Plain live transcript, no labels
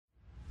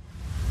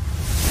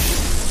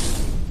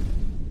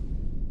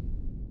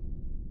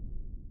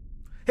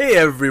Hey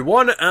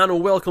everyone,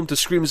 and welcome to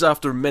Screams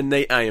After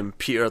Midnight. I am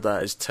Peter,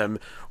 that is Tim.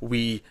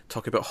 We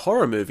talk about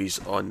horror movies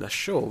on this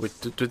show. We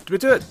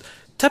do it,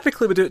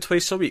 typically we do it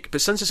twice a week, but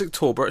since it's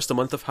October, it's the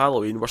month of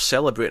Halloween, we're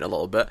celebrating a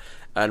little bit,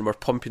 and we're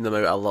pumping them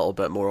out a little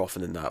bit more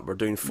often than that. We're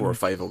doing 4 or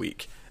 5 a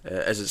week,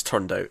 as it's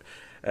turned out.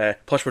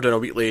 Plus we're doing a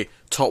weekly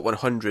top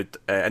 100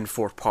 in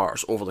 4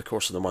 parts over the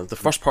course of the month. The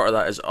first part of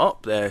that is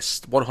up,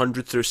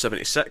 100 through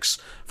 76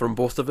 from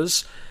both of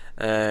us.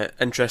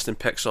 Interesting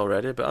picks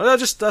already, but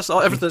that's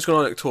everything that's going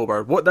on in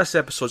October. What this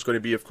episode's going to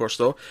be, of course,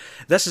 though,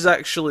 this is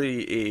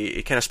actually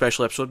a kind of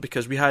special episode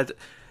because we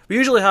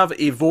usually have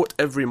a vote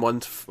every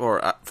month for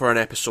an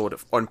episode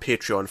on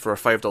Patreon for our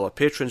 $5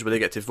 patrons, where they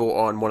get to vote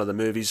on one of the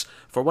movies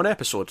for one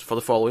episode for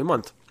the following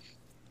month.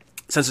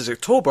 Since it's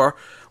October,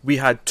 we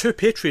had 2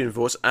 Patreon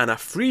votes and a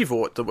free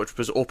vote which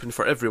was open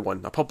for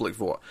everyone, a public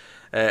vote.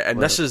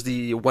 This is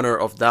the winner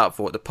of that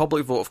vote. The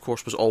public vote, of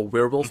course, was all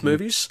werewolf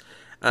movies.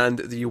 And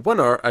the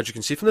winner, as you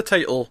can see from the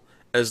title,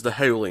 is The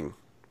Howling.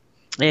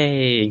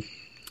 Hey!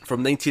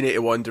 From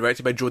 1981,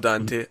 directed by Joe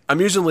Dante.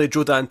 Amusingly,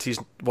 Joe Dante's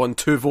won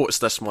 2 votes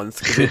this month,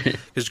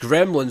 because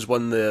Gremlins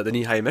won the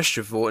Knee-High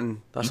Mischief vote,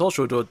 and that's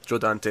also Joe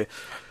Dante.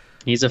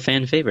 He's a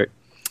fan favourite.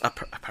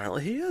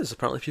 Apparently he is.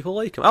 Apparently people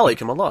like him. I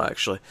like him a lot,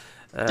 actually.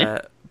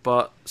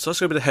 But so that's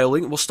going to be The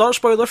Howling. We'll start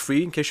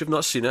spoiler-free in case you've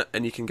not seen it,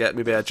 and you can get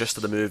maybe a gist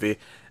of the movie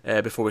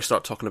before we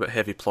start talking about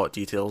heavy plot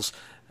details.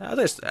 I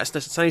think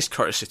it's a nice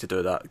courtesy to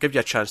do that. Give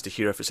you a chance to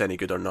hear if it's any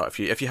good or not.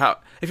 If you've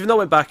not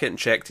went back and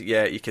checked it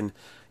yet, you can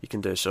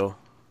do so.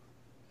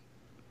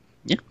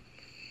 Yeah.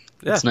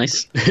 That's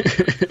nice.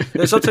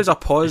 Sometimes I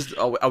pause.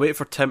 I wait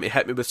for Tim to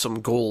hit me with some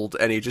gold,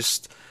 and he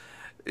just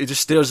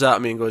stares at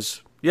me and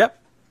goes,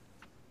 "Yep,"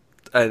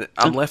 and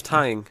I'm left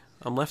hanging.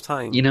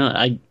 You know,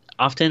 I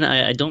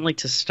don't like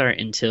to start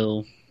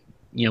until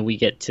we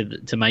get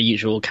to my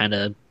usual kind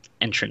of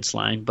entrance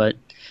line, but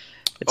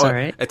it's all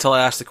right. Until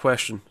I ask the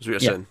question, is what you're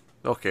saying.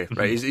 Okay,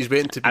 right. He's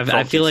waiting to be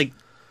prompted.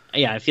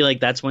 I feel like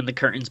that's when the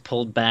curtain's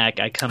pulled back.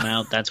 I come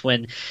out. That's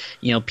when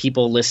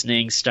people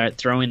listening start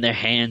throwing their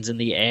hands in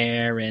the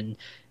air and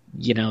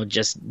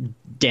just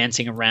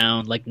dancing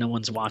around like no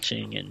one's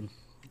watching, and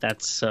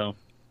that's so.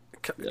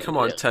 Come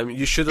on, Tim.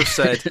 You should have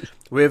said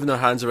waving their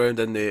hands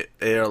around in the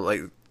air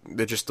like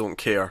they just don't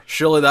care.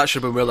 Surely that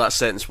should have been where that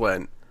sentence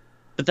went.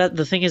 But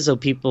the thing is, though,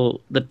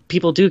 people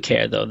do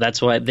care, though.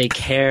 That's why they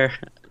care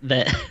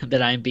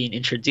that I'm being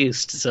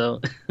introduced.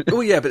 So.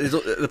 Oh yeah, but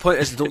the point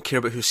is they don't care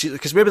about who sees it,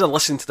 because maybe they're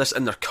listening to this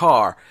in their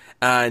car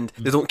and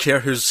they don't care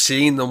who's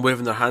seeing them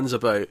waving their hands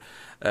about.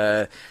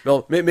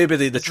 Well,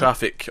 maybe the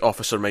traffic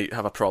officer might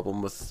have a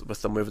problem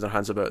with them waving their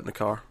hands about in the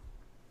car.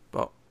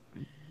 But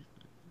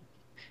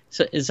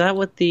so is that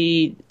what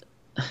the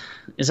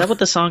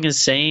song is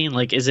saying?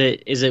 Like, is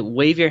it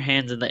wave your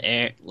hands in the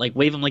air, like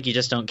wave them like you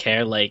just don't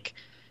care, like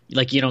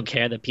you don't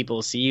care that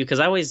people see you? Because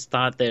I always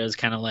thought that it was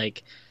kind of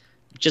like,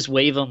 just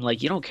wave them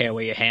like you don't care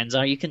where your hands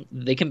are.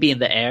 They can be in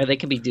the air. They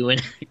can be doing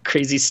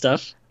crazy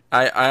stuff.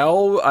 I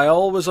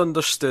always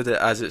understood it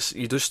as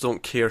you just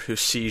don't care who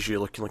sees you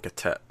looking like a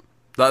tit.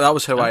 That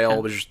was how I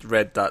always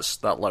read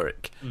that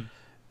lyric.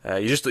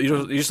 You just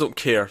don't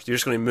care. You're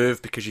just going to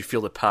move because you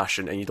feel the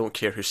passion, and you don't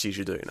care who sees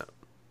you doing it.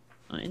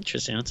 Oh,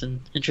 interesting. That's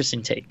an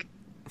interesting take.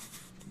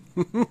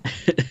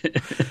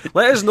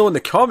 Let us know in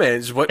the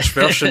comments which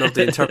version of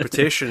the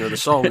interpretation of the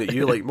song that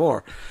you like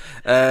more.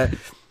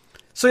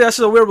 So yeah, this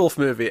is a werewolf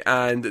movie,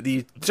 and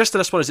the gist of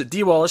this one is that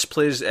Dee Wallace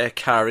plays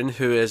Karen,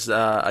 who is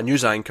a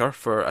news anchor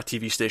for a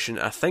TV station,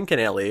 I think in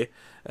LA,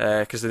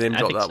 because the name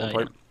dropped that at one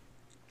point.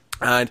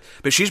 Yeah.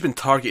 But she's been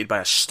targeted by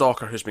a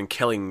stalker who's been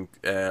killing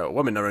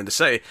women around the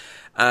city,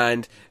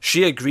 and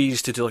she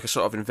agrees to do like a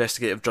sort of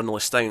investigative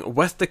journalist thing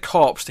with the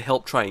cops to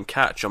help try and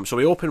catch him. So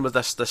we open with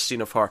this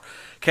scene of her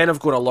kind of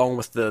going along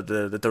with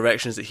the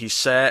directions that he's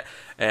set,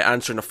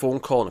 answering a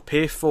phone call on a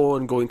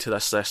payphone, going to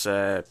this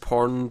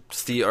porn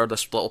theatre,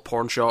 this little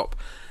porn shop,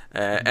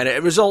 and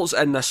it results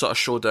in this sort of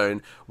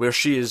showdown where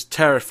she is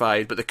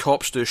terrified, but the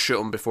cops do shoot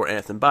him before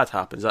anything bad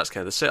happens. That's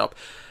kind of the setup.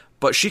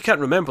 But she can't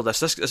remember this.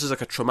 This is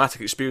like a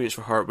traumatic experience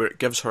for her where it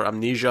gives her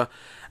amnesia,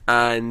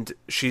 and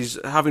she's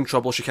having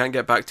trouble. She can't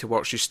get back to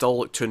work. She's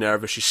still too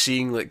nervous. She's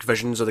seeing like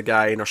visions of the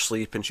guy in her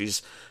sleep, and she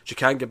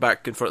can't get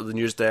back in front of the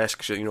news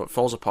desk. It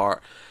falls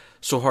apart.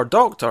 So her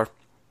doctor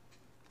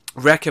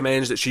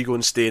recommends that she go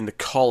and stay in the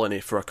Colony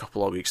for a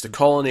couple of weeks. The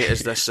Colony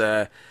is this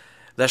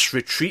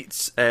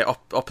retreat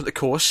up at the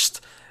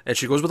coast, and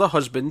she goes with her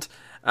husband.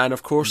 And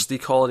of course, the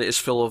Colony is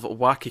full of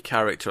wacky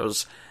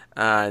characters,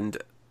 and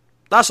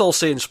that's all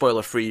saying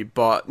spoiler free,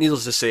 but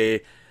needless to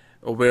say,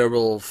 a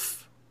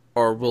werewolf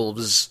or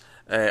wolves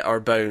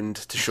are bound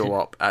to show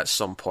up at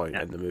some point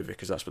in the movie,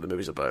 because that's what the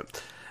movie's about.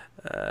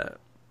 But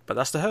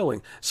that's The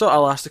Howling. So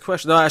I'll ask the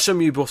question. Now, I assume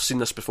you've both seen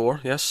this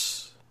before,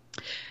 yes?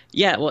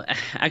 Yeah, well,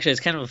 actually,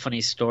 it's kind of a funny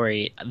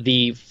story.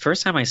 The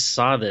first time I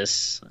saw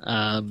this,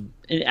 I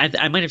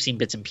might have seen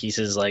bits and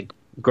pieces, like,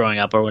 growing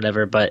up or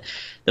whatever, but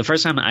the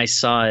first time I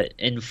saw it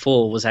in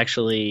full was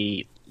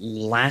actually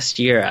last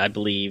year, I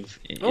believe.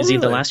 Is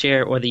either last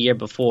year or the year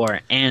before.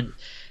 And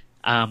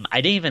I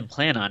didn't even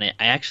plan on it.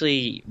 I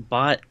actually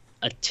bought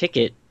a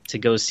ticket to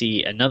go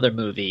see another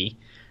movie,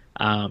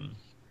 um,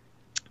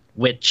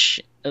 which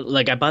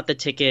like I bought the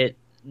ticket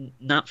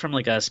not from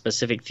like a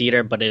specific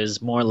theater, but it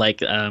was more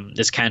like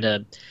this kind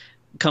of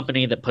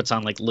company that puts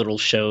on like little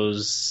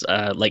shows.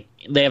 Like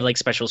they have like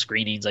special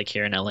screenings like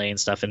here in LA and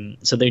stuff, and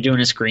so they're doing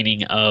a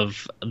screening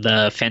of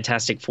the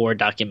Fantastic Four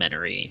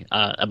documentary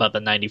about the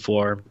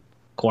 '94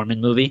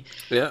 Corman movie.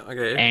 Yeah,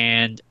 okay.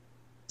 And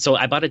so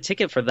I bought a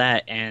ticket for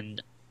that,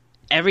 and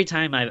every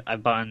time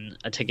I've bought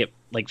a ticket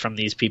like from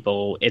these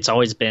people, it's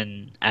always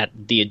been at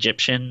the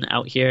Egyptian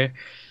out here.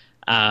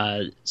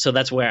 So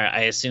that's where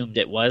I assumed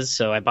it was.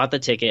 So I bought the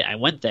ticket. I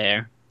went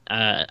there.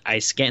 I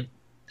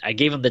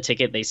gave them the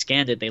ticket. They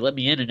scanned it. They let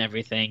me in and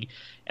everything.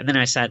 And then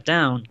I sat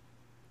down,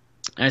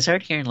 and I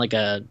started hearing like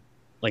a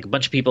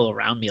bunch of people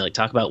around me like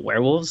talk about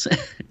werewolves. And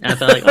I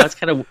thought like, oh, that's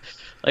kind of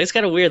like it's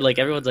kind of weird. Like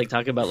everyone's like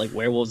talking about like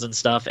werewolves and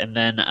stuff. And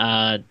then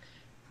I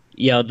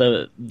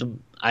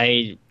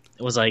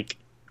was like,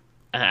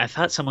 I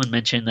thought someone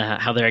mentioned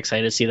how they're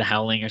excited to see The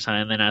Howling or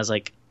something. And then I was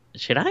like,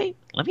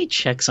 let me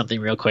check something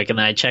real quick. And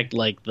then I checked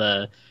like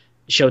the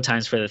show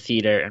times for the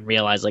theater and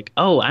realized like,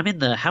 oh, I'm in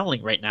The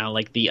Howling right now.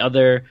 Like the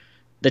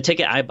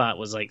ticket I bought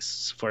was like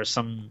for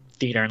some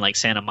theater in like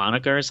Santa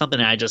Monica or something.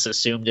 And I just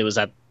assumed it was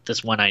at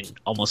this one I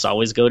almost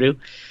always go to.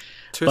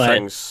 Two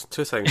things,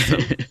 Tim.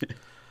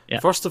 Yeah.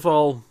 First of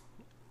all,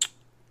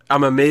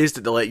 I'm amazed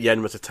that they let you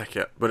in with a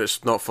ticket, but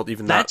it's not for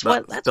even that's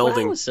that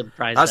building. What I was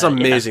surprised That's at.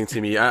 amazing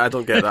to me. I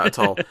don't get that at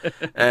all.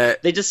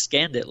 They just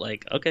scanned it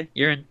like, okay,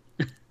 you're in.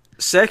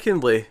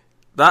 Secondly,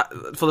 that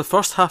for the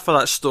first half of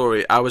that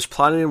story, I was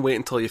planning on waiting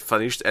until you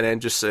finished and then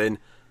just saying,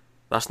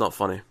 that's not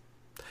funny.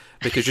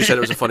 Because you said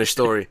it was a funny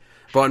story.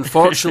 But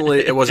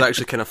unfortunately, it was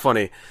actually kind of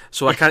funny.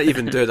 So I can't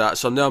even do that.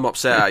 So now I'm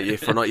upset at you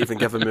for not even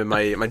giving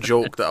me my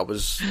joke that I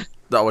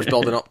was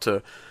building up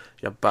to.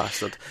 You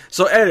bastard.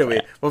 So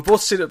anyway, we've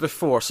both seen it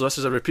before, so this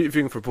is a repeat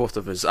viewing for both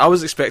of us. I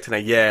was expecting a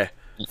yeah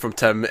from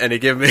Tim, and he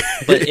gave me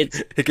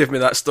he gave me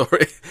that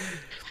story.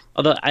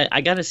 Although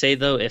I gotta say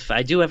though, if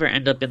I do ever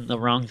end up in the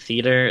wrong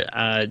theater,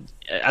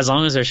 as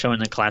long as they're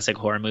showing a classic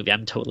horror movie,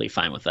 I'm totally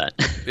fine with that.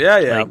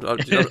 Yeah,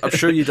 I'm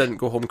sure you didn't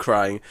go home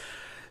crying.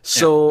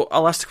 So yeah.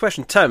 I'll ask the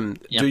question, Tim.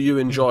 Yep. Do you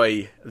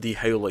enjoy The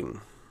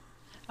Howling?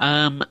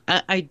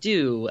 I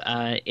do.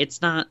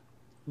 It's not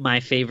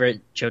my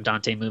favorite Joe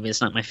Dante movie. It's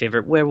not my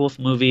favorite werewolf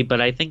movie, but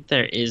I think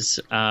there is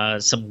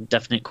some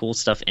definite cool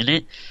stuff in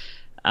it.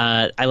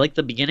 I like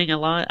the beginning a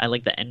lot. I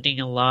like the ending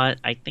a lot.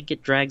 I think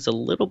it drags a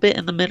little bit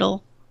in the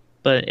middle,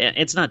 but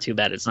it's not too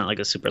bad. It's not like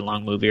a super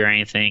long movie or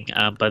anything.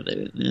 But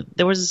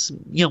there was,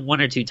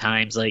 one or two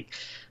times like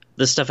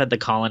the stuff at the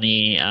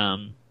colony. I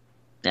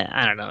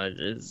don't know.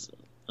 It's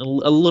a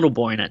little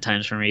boring at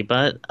times for me.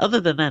 But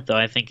other than that, though,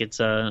 I think it's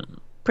a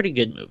pretty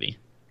good movie.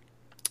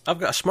 I've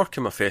got a smirk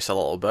in my face a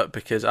little bit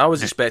because I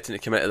was expecting to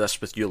come into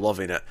this with you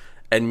loving it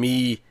and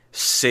me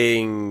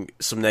saying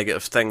some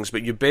negative things,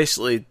 but you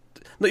basically,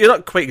 no, you're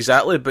not quite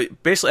exactly,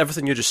 but basically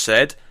everything you just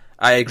said,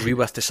 I agree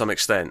with to some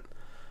extent.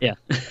 Yeah.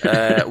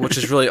 Which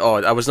is really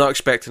odd. I was not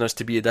expecting us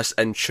to be this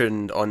in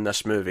tuned on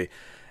this movie.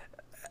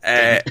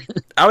 I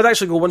would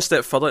actually go one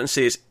step further and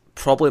say it's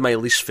probably my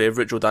least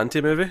favourite Joe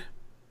Dante movie.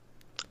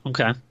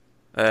 Okay. Out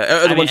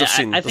of the ones I've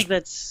seen. I think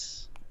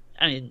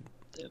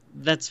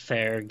that's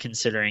fair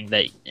considering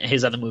that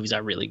his other movies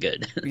are really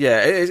good.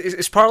 Yeah,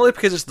 it's partly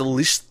because it's the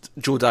least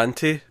Joe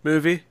Dante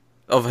movie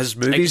of his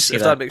movies,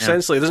 if that makes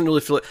sense. Like, it doesn't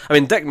really feel like... I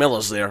mean, Dick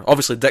Miller's there.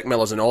 Obviously, Dick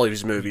Miller's in all of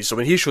his movies, so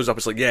when he shows up,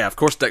 it's like, yeah, of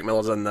course Dick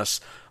Miller's in this.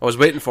 I was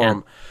waiting for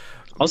him.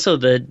 Also,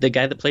 the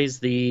guy that plays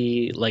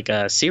the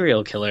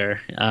serial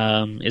killer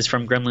is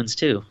from Gremlins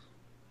 2.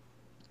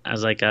 I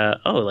was like,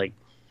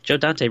 Joe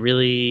Dante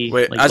really...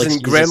 Wait, as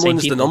in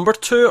Gremlins the number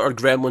 2 or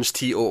Gremlins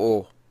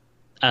TOO?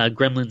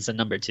 Gremlins the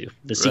number 2,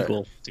 the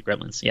sequel to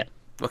Gremlins, yeah.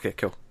 Okay,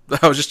 cool.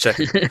 I was just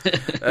checking.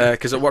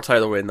 Because it worked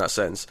either way in that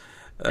sense.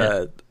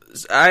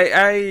 It's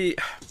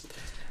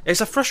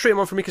a frustrating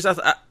one for me because I'm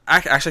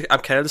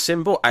kind of the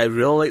same boat. I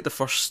really like the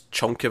first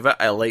chunk of it.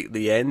 I like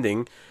the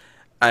ending.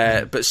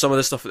 But some of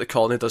the stuff at the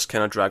colony does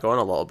kind of drag on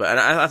a little bit. And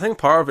I think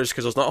part of it is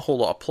because there's not a whole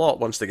lot of plot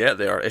once they get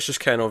there. It's just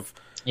kind of...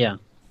 Yeah.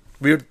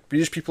 Weird.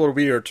 These people are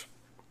weird.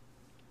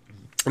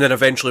 And then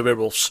eventually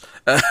werewolves.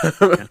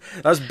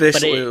 That's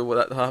basically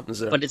what that happens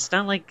there. But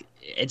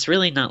it's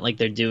really not like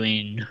they're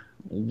doing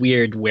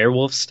weird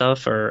werewolf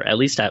stuff, or at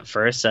least at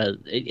first.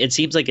 It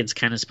seems like it's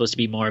kind of supposed to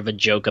be more of a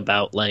joke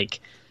about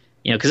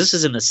because this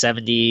is in the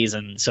 70s,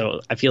 and so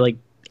I feel like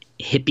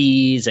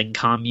hippies and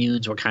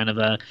communes were kind of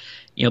a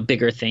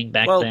bigger thing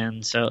back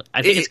then. So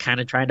I think it's kind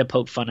of trying to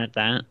poke fun at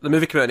that. The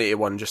movie came out in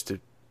 81, just to...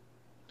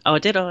 Oh,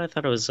 it did? Oh, I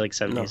thought it was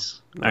 70s.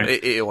 No, right.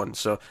 81.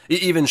 So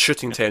even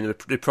shooting time,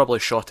 they probably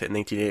shot it in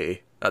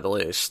 1980 at the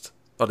latest,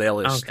 or the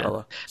earliest,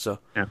 rather. So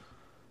yeah.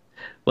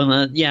 Well,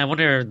 I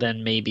wonder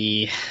then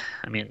maybe.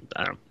 I mean,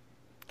 I don't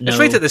know. It's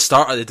right at the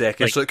start of the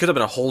decade, so it could have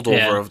been a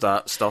holdover of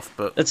that stuff.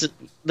 But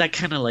that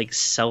kind of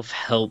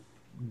self-help,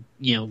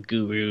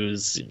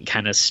 gurus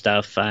kind of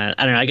stuff. I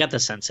don't know. I got the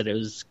sense that it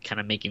was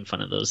kind of making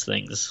fun of those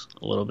things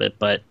a little bit,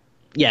 but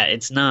yeah,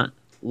 it's not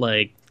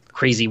like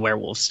crazy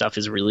werewolf stuff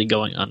is really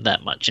going on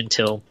that much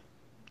until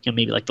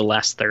maybe like the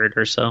last third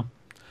or so.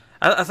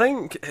 I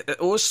think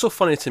what's so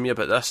funny to me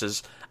about this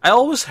is I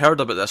always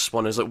heard about this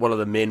one as like one of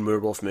the main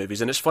werewolf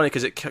movies, and it's funny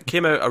because it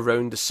came out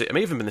around the same, it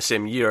may have even been the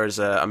same year as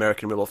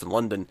American Werewolf in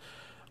London,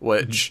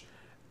 which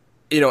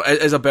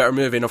is a better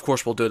movie, and of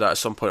course we'll do that at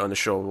some point on the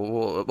show.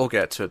 We'll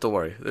get to it. Don't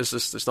worry,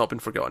 it's not been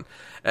forgotten.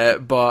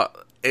 But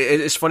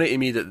it's funny to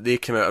me that they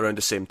came out around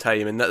the same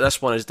time, and this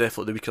one is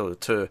definitely the weaker of the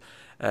two.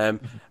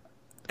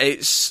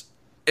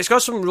 It's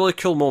got some really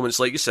cool moments,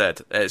 like you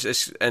said.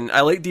 And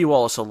I like Dee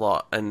Wallace a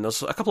lot, and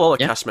there's a couple of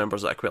other cast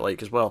members that I quite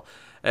like as well.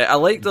 I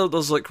like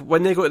there's like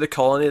when they go to the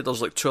colony,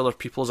 there's like two other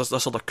people. There's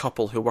this other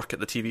couple who work at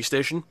the TV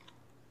station.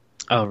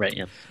 Oh right,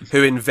 yeah.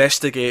 Who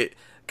investigate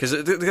because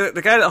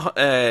the guy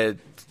that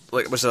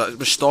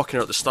was stalking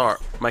her at the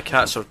start. My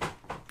cats are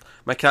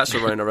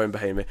running around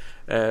behind me.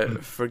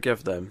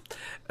 Forgive them.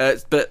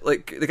 But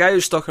like the guy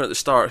who's stalking her at the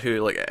start, who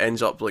like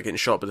ends up like getting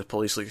shot by the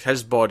police, like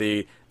his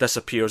body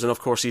disappears, and of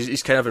course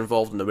he's kind of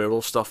involved in the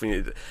werewolf stuff,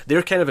 and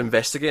they're kind of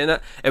investigating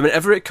it. And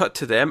whenever it cut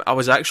to them, I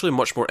was actually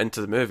much more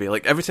into the movie.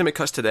 Like every time it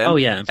cuts to them,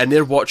 and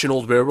they're watching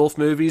old werewolf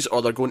movies,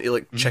 or they're going to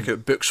like check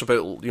out books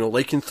about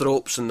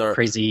lycanthropes and their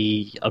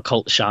crazy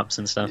occult shops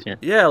and stuff.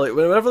 Yeah, like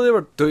whenever they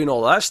were doing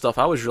all that stuff,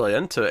 I was really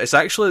into it.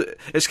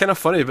 It's kind of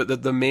funny,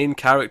 but the main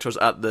characters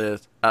at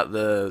the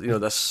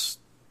this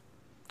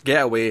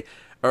getaway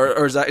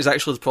is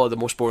actually probably the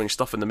most boring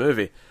stuff in the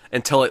movie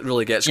until it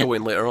really gets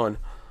going later on.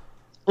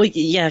 Well,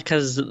 yeah,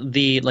 because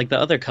the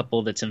other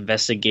couple that's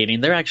investigating,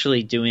 they're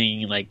actually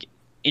doing like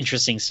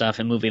interesting stuff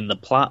and moving the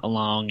plot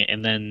along,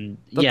 and then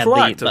they're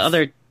the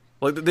other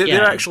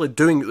they're actually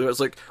doing. It's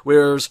like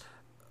whereas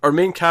our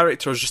main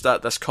character is just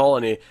at this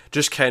colony,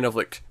 just kind of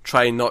like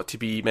trying not to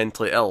be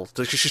mentally ill.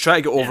 She's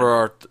trying to get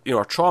over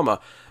her trauma,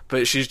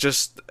 but she's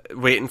just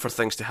waiting for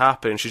things to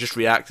happen, and she's just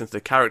reacting to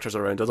the characters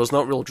around her. There's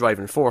not real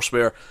driving force,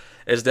 where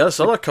is this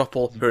other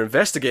couple who are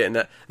investigating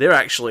it, they're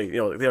actually,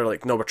 they're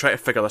like, no, we're trying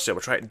to figure this out,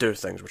 we're trying to do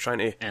things, we're trying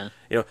to,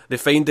 they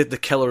find the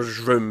killer's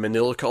room, and they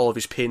look at all of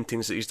his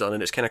paintings that he's done,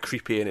 and it's kind of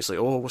creepy, and it's like,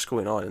 oh, what's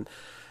going on?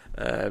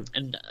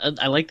 And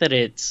I like that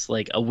it's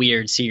like a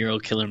weird serial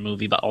killer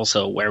movie, but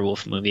also a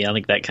werewolf movie. I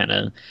like that kind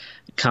of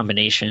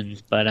combination.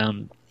 But I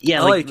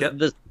like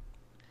it.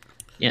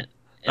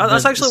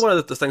 That's actually one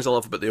of the things I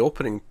love about the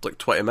opening, like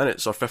 20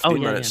 minutes or 15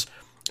 minutes,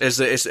 is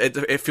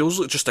that it feels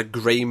like just a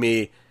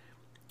grimy,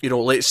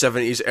 late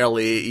 70s,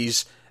 early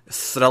 80s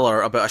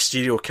thriller about a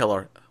serial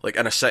killer, like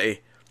in a city.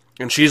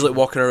 And she's like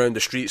walking around the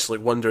streets,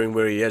 like wondering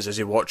where he is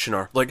he watching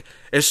her. Like,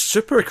 it's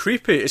super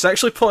creepy. It's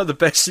actually probably the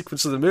best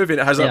sequence of the movie,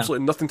 and it has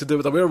absolutely nothing to do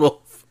with a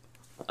werewolf.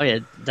 Oh yeah,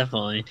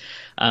 definitely.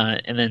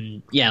 And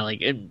then I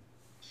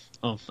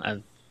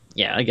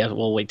guess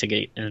we'll wait to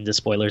get into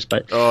spoilers.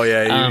 But oh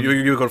yeah, you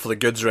were going for the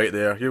goods right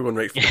there. You were going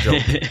right for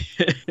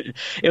the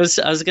jump.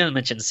 I was going to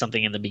mention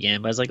something in the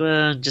beginning, but I was like,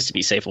 well, just to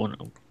be safe,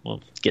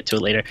 we'll get to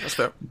it later. That's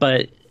fair.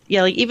 But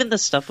yeah, like even the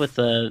stuff with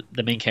the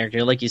main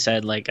character, like you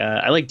said, like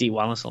I like Dee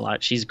Wallace a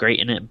lot. She's great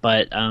in it,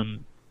 but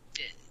when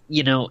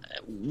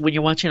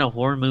you're watching a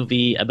horror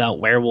movie about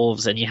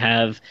werewolves and you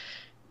have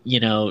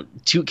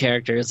two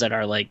characters that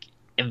are like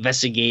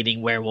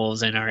investigating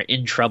werewolves and are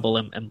in trouble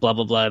and blah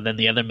blah blah, then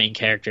the other main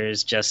character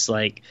is just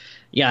like,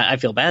 yeah, I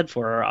feel bad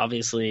for her,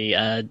 obviously,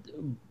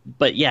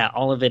 but yeah,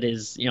 all of it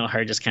is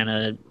her just kind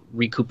of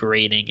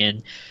recuperating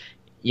and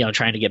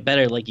trying to get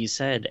better, like you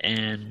said,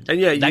 and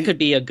that could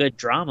be a good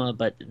drama,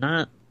 but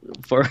not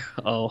for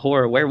a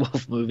horror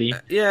werewolf movie.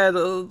 Yeah,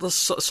 there's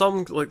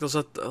some like there's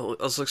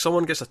like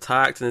someone gets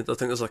attacked and I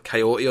think there's a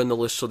coyote on the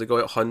loose, so they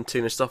go out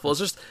hunting and stuff. Well,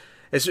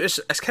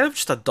 it's kind of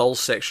just a dull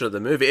section of the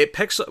movie. It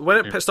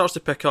starts to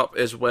pick up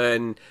is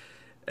when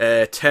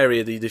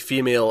Terry, the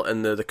female,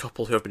 and the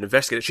couple who have been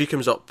investigated, she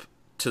comes up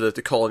to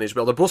the colony as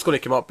well. They're both going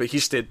to come up, but he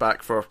stayed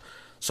back for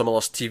some of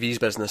us TV's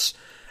business.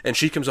 And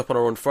she comes up on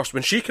her own first.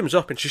 When she comes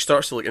up and she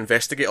starts to like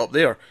investigate up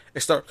there, it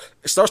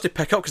starts to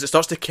pick up because it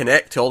starts to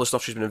connect to all the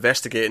stuff she's been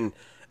investigating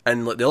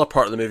and like the other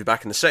part of the movie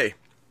back in the city.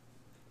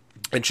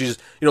 And she's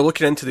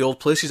looking into the old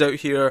places out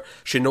here.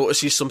 She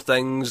notices some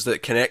things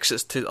that connects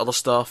it to other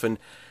stuff, and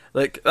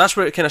like that's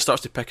where it kind of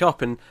starts to pick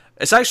up. And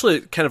it's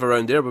actually kind of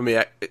around there with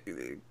me.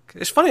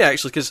 It's funny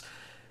actually because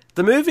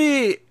the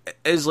movie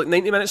is like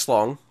 90 minutes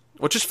long,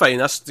 which is fine.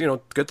 That's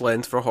good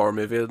length for a horror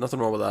movie. There's nothing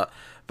wrong with that.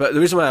 But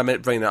the reason why I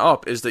meant bring that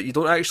up is that you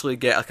don't actually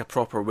get like a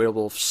proper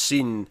werewolf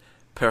scene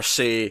per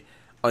se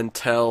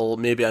until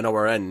maybe an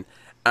hour in,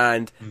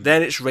 and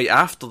then it's right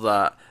after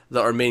that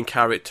our main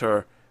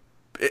character.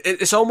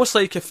 It's almost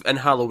like if in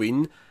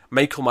Halloween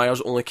Michael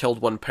Myers only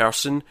killed one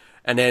person,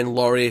 and then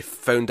Laurie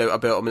found out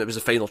about him, and it was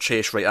the final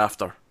chase right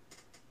after.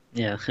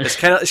 Yeah, it's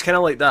kind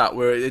of like that,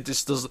 where it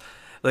just does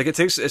like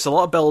it's a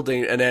lot of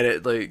building, and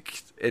then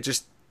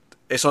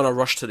it's on a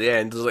rush to the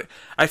end.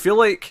 I feel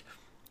like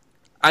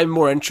I'm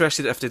more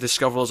interested if they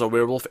discover there's a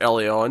werewolf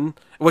early on,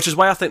 which is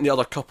why I think the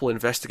other couple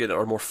investigating it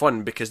are more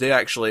fun, because they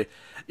actually,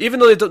 even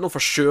though they don't know for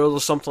sure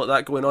there's something like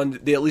that going on,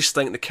 they at least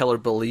think the killer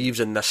believes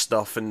in this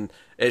stuff and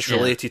it's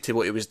related to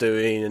what he was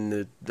doing,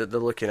 and they're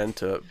looking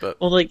into it. But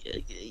well, like,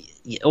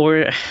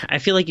 or I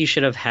feel like you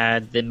should have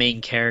had the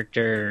main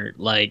character,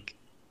 like,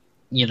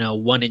 you know,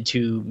 wanted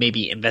to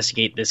maybe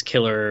investigate this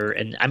killer,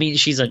 and I mean,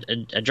 she's a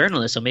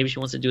journalist, so maybe she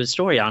wants to do a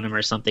story on him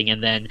or something,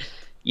 and then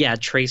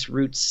trace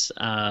roots,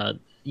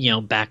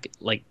 back,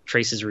 like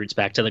trace his roots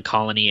back to the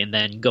colony, and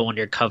then go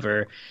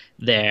undercover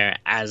there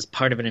as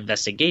part of an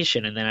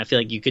investigation. And then I feel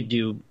like you could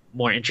do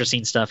more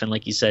interesting stuff, and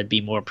like you said,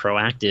 be more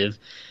proactive,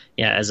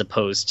 as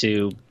opposed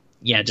to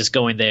just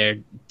going there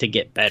to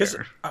get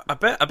better.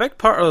 A big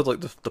part of like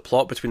the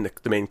plot between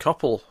the main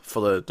couple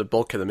for the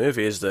bulk of the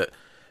movie is that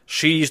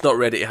she's not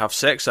ready to have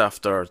sex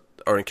after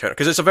our encounter,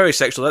 because it's a very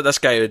sexual. This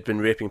guy had been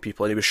raping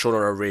people, and he was showing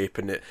her a rape,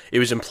 and he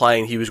was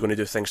implying he was going to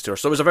do things to her.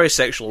 So it was a very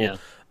sexual,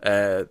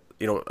 a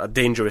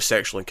dangerous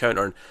sexual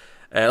encounter.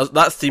 And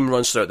that theme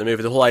runs throughout the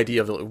movie. The whole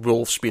idea of the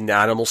wolves being the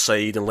animal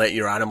side and letting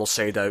your animal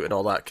side out and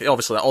all that.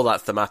 Obviously, all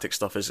that thematic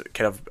stuff is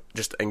kind of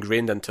just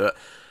ingrained into it.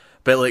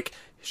 But like,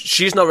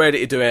 she's not ready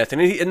to do anything,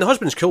 and the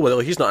husband's cool with it.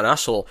 Like, he's not an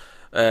asshole.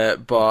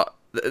 But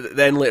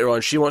then later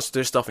on, she wants to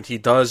do stuff, and he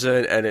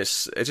doesn't, and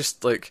it's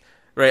just like.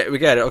 Right, we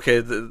get it. Okay,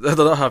 they're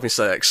not having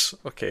sex.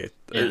 Okay.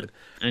 Yeah.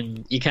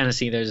 And you kind of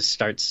see there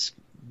starts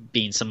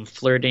being some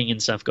flirting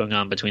and stuff going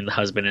on between the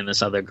husband and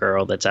this other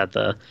girl that's at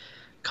the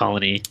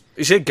colony.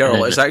 You say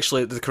girl, it's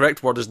actually, the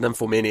correct word is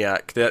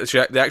nymphomaniac. They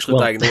actually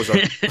diagnose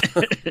her.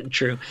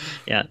 True,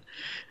 yeah.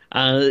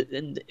 I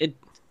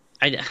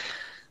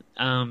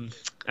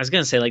was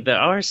going to say, like, there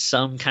are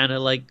some kind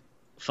of, like,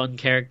 fun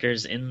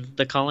characters in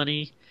the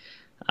colony,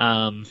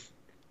 but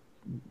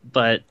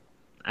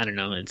I don't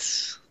know,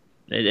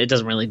 it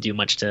doesn't really do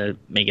much to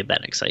make it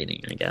that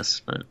exciting, I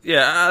guess. But.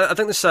 Yeah, I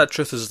think the sad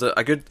truth is that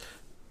a good,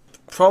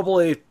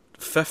 probably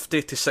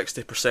 50 to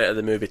 60% of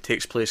the movie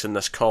takes place in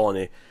this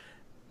colony,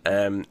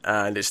 and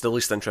it's the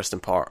least interesting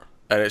part,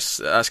 and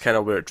that's kind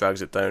of where it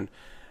drags it down,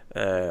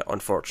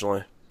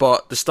 unfortunately.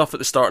 But the stuff at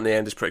the start and the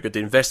end is pretty good. The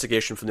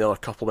investigation from the other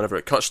couple, whenever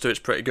it cuts to it's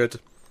pretty good.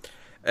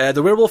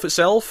 The werewolf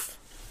itself,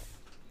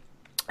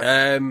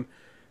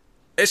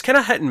 it's kind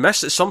of hit and miss.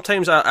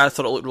 Sometimes I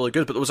thought it looked really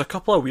good, but there was a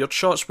couple of weird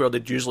shots where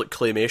they'd use like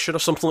claymation or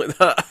something like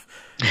that.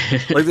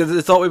 Like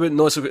they thought we wouldn't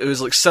notice it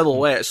was like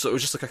silhouettes, so it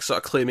was just like a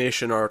sort of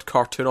claymation or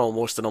cartoon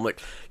almost. And I'm like,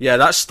 yeah,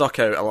 that stuck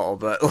out a little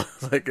bit.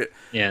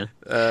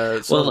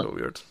 It's a little bit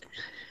weird.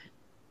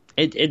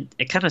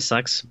 It kind of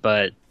sucks,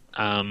 but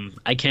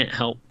I can't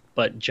help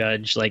but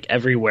judge like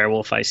every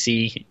werewolf I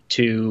see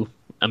to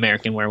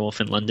American Werewolf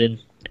in London,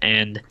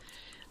 and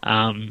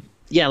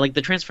like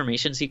the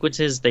transformation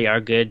sequences, they are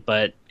good,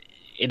 but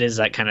it is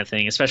that kind of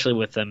thing, especially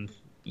with them,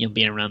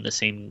 being around the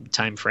same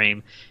time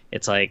frame.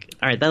 It's like,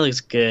 all right, that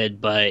looks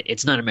good, but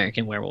it's not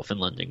American Werewolf in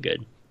London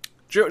good.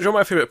 Do you know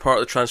my favourite part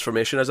of the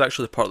transformation is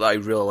actually the part that I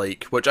really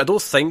like, which I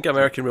don't think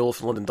American Werewolf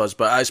in London does,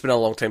 but it's been a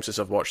long time since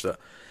I've watched it.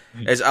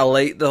 Is I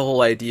like the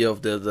whole idea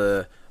of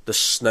the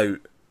snout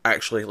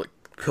actually like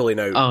pulling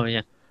out. Oh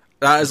yeah,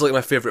 that is like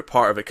my favourite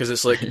part of it, because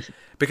it's like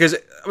because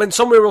I mean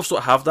some werewolves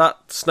don't have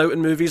that snout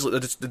in movies,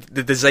 like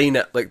they design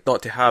it like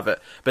not to have it,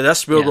 but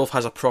this werewolf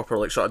has a proper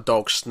like sort of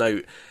dog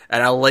snout,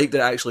 and I like that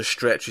it actually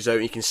stretches out,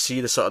 and you can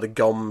see the sort of the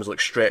gums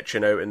like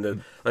stretching out, and the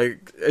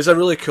like it's a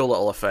really cool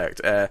little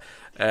effect. And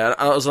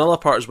there's another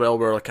part as well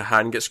where like a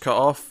hand gets cut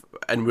off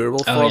in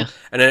werewolf form,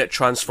 and then it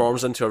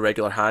transforms into a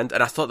regular hand,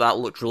 and I thought that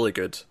looked really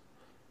good.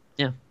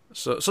 Yeah.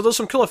 So there's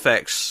some cool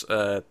effects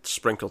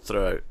sprinkled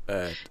throughout.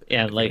 I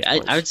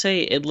would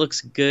say it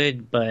looks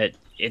good, but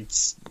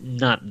it's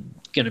not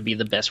going to be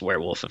the best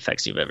werewolf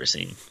effects you've ever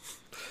seen.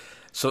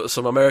 So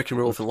some American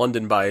Werewolf in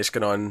London bias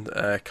going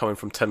on, coming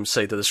from Tim's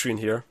side of the screen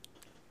here.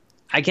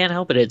 I can't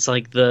help it. It's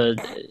like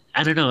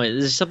I don't know.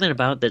 There's something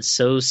about that's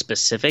so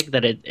specific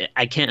that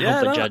I can't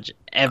help but judge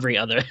every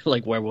other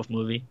like werewolf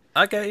movie.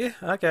 I get you.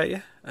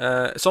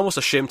 It's almost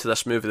a shame to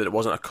this movie that it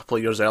wasn't a couple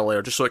of years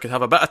earlier, just so it could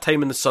have a bit of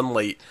time in the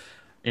sunlight.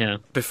 Yeah.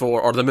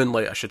 Before, or the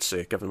moonlight, I should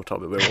say, given we're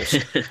talking about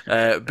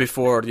werewolves.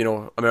 Before,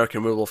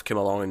 American Werewolf came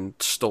along and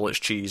stole its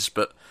cheese,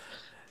 but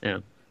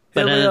yeah.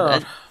 But here we are.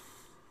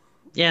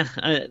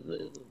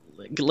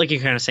 Like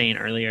you're kind of saying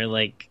earlier,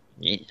 like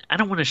I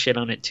don't want to shit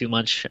on it too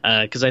much,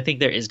 because I think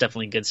there is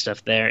definitely good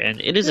stuff there, and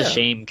it is a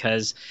shame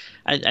because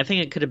I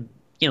think it could have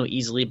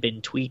easily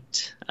been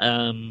tweaked,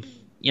 a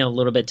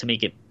little bit to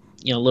make it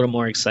a little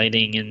more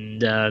exciting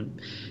and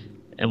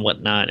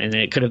whatnot, and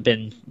it could have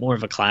been more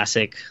of a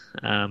classic.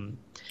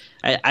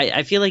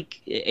 I feel like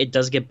it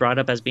does get brought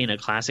up as being a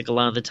classic a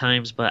lot of the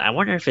times, but I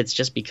wonder if it's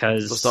just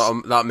because there's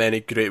not that many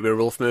great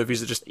werewolf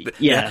movies that just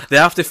they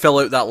have to fill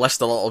out that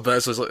list a little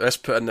bit. So it's like, let's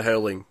put in The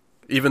Howling,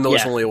 even though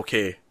it's only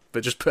okay,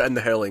 but just put in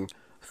The Howling.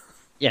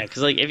 Yeah,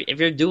 because like if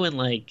you're doing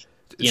like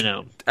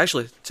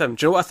actually, Tim,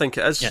 do you know what I think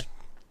it is? Yeah.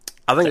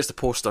 I think it's the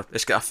poster.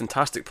 It's got a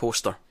fantastic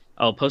poster.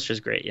 Oh, poster's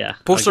great, yeah.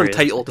 Poster and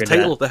title. The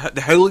title,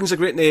 the Howling's a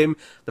great name.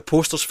 The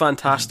poster's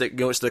fantastic.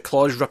 It's the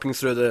claws ripping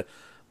through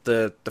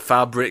the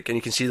fabric, and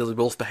you can see the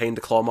wolf behind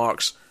the claw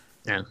marks.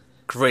 Yeah.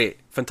 Great,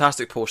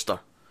 fantastic poster.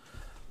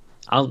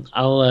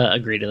 I'll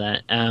agree to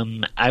that.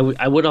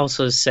 I would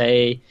also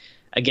say,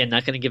 again,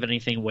 not going to give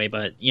anything away,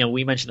 but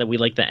we mentioned that we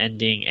like the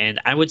ending, and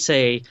I would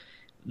say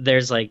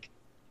there's like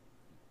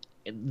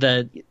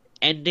the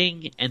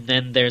ending, and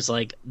then there's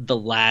like the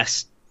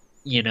last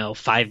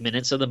 5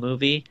 minutes of the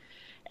movie,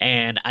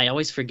 and I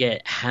always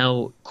forget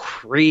how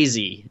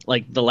crazy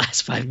like the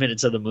last 5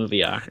 minutes of the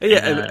movie are.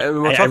 Yeah,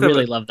 and I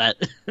really love that.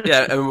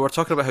 Yeah, and when we're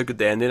talking about how good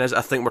the ending is,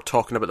 I think we're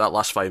talking about that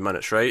last 5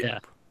 minutes, right? Yeah.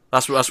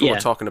 That's what we're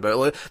talking about.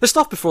 Like, the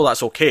stuff before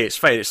that's okay, it's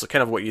fine. It's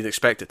kind of what you'd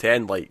expect it to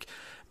end like.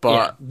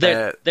 But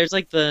there's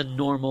like the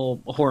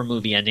normal horror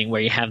movie ending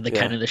where you have the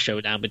kind of the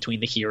showdown between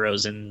the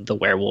heroes and the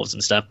werewolves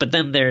and stuff. But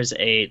then there's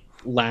a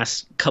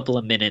last couple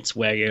of minutes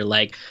where you're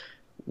like,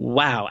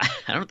 wow,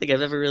 I don't think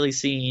I've ever really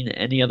seen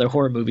any other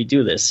horror movie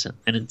do this,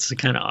 and it's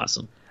kind of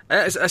awesome.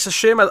 It's a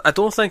shame. I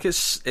don't think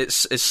it's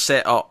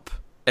set up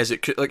as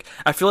it could. Like,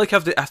 I feel like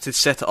if they have to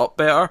set it up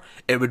better,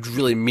 it would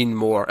really mean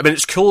more. I mean,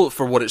 it's cool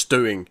for what it's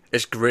doing.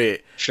 It's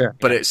great. Sure.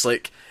 But it's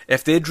like,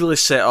 if they'd really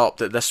set up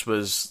that this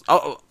was...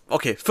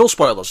 okay, full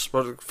spoilers.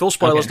 Full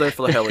spoilers now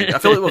for the Hilly. I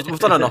feel like we've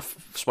done enough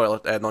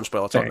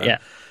non-spoiler talk now. Yeah.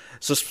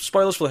 So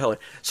spoilers for the Hilly.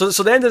 So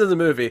the ending of the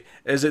movie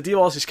is that Dee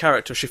Wallace's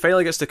character, she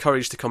finally gets the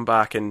courage to come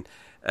back and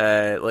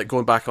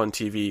going back on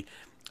TV.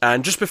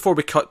 And just before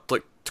we cut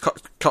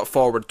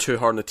forward to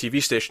her on the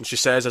TV station, she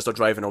says as they're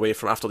driving away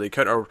from after the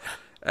encounter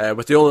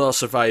with the only other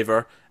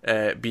survivor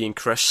being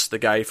Chris, the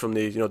guy from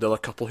the the other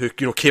couple who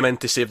came in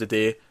to save the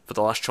day for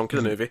the last chunk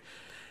of the movie.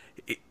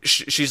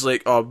 She's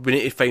like, oh, we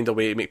need to find a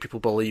way to make people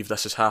believe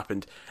this has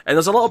happened. And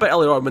there's a little bit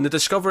earlier on when they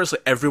discover it's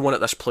like everyone at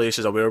this place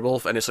is a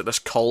werewolf, and it's like this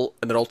cult,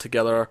 and they're all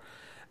together,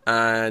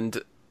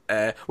 and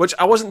which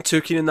I wasn't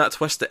too keen in that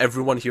twist that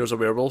everyone here is a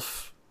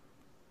werewolf.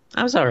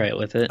 I was alright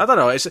with it. I don't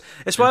know. It's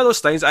one of those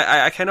things.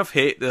 I kind of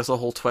hate there's a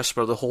whole twist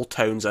where the whole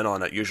town's in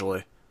on it.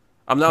 Usually,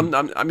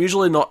 I'm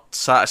usually not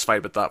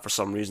satisfied with that for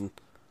some reason.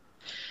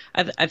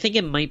 I think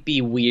it might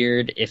be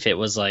weird if it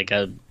was like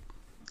a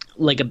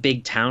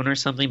big town or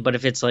something, but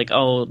if it's like,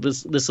 oh,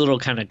 this little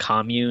kind of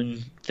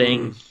commune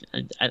thing,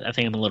 I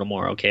think I'm a little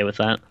more okay with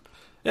that.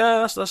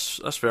 Yeah,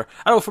 that's fair.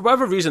 I don't know, for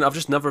whatever reason, I've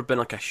just never been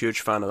like a huge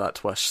fan of that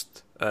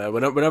twist.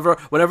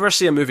 Whenever I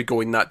see a movie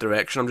going that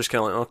direction, I'm just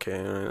kind of like, okay,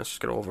 let's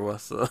just get it over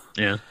with.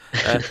 Yeah.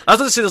 I was going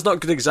to say there's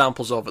not good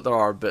examples of it, there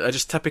are, but I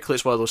just typically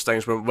it's one of those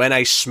things when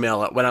I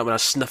smell it, when I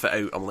sniff it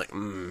out, I'm like,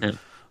 I'm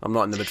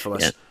not in the mood for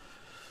this. Yeah.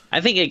 I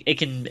think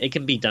it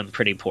can be done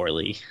pretty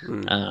poorly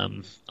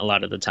a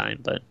lot of the time,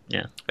 but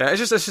yeah.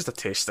 It's just a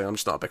taste thing. I'm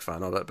just not a big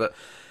fan of it, but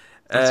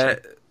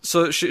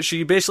so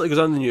she basically goes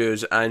on the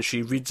news and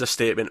she reads a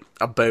statement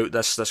about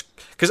this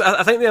because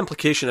I think the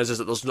implication is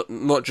that there's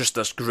not just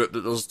this group,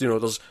 that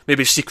there's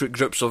maybe secret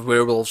groups of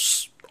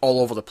werewolves all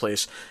over the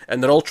place,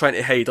 and they're all trying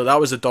to hide. That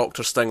was the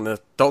doctor's thing.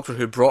 The doctor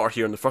who brought her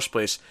here in the first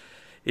place,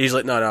 he's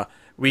like, no.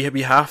 We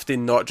have to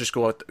not just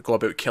go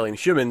about killing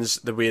humans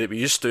the way that we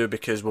used to,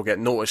 because we'll get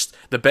noticed.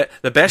 The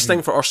best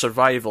thing for our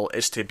survival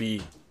is to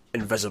be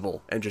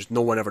invisible and just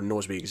no one ever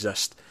knows we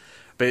exist.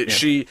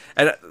 But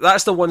and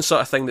that's the one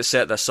sort of thing that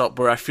set this up,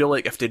 where I feel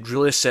like if they'd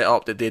really set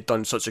up that they'd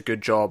done such a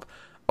good job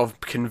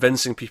of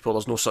convincing people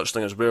there's no such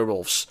thing as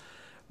werewolves,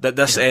 that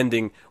this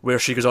ending where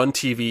she goes on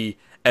TV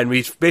and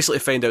we basically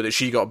find out that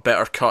she got a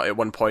better cut at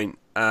one point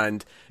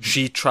and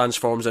she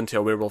transforms into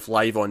a werewolf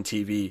live on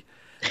TV.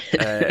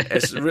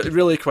 It's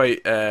really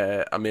quite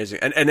amazing,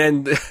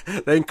 and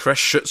then Chris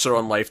shoots her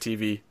on live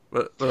TV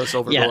with a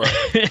silver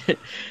bullet.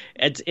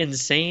 It's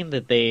insane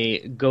that they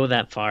go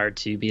that far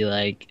to be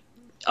like,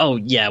 oh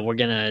yeah, we're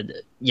gonna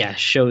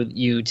show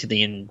you to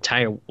the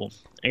entire, well,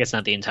 I guess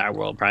not the entire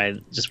world,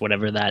 probably just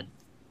whatever that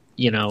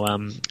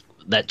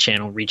that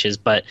channel reaches,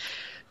 but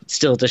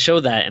still to show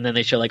that, and then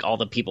they show like all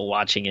the people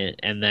watching it,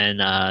 and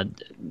then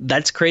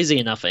that's crazy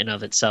enough in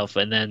of itself,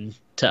 and then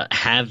to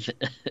have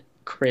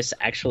Chris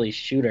actually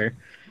shoot her.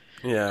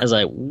 Yeah, I was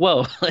like,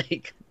 whoa,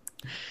 like,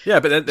 yeah,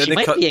 but then she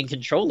might be in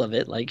control of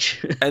it,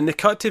 like. And they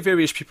cut to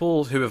various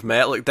people who have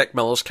met, like Dick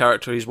Miller's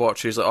character. He's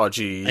watching. He's like, oh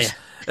geez.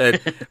 Yeah.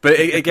 But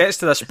it gets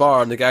to this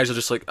bar, and the guys are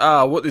just like,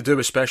 what they do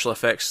with special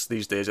effects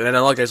these days. And then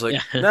another guy's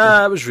like,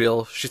 nah, it was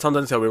real. She turned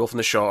into a werewolf in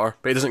the shot her,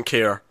 but he doesn't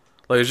care.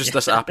 Like, it's just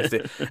this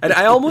apathy. And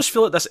I almost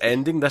feel like this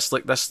ending,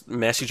 this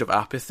message of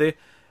apathy,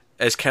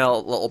 is kind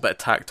of a little bit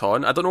tacked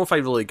on. I don't know if I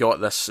really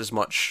got this as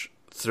much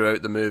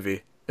throughout the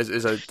movie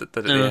as I did at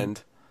the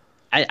end.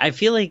 I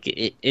feel like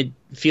it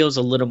feels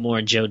a little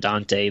more Joe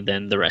Dante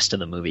than the rest of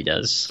the movie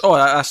does. Oh,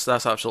 that's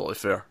absolutely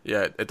fair.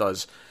 Yeah, it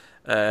does.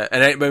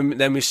 And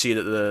then we see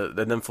that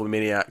the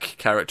nymphomaniac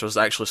character has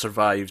actually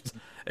survived,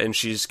 and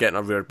she's getting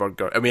a rare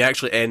burger. And we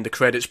actually end, the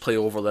credits play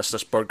over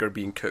this burger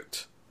being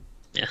cooked.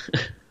 Yeah.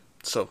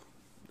 So,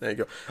 there you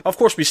go. Of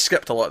course, we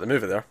skipped a lot of the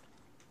movie there.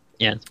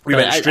 Yeah. We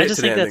went straight to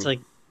the ending. That's like...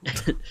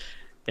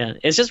 yeah,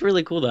 it's just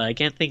really cool, though. I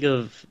can't think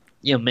of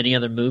many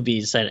other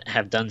movies that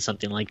have done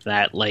something like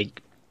that,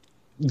 like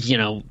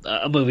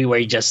a movie where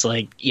you just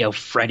like,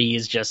 Freddy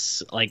is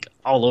just like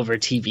all over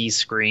TV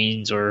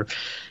screens, or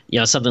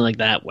something like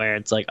that, where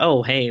it's like,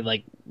 oh hey,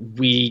 like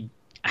we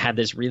had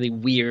this really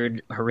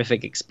weird,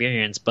 horrific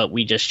experience, but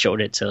we just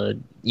showed it to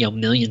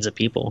millions of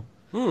people.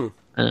 So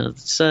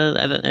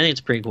I think it's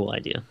a pretty cool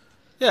idea.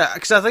 Yeah,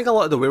 because I think a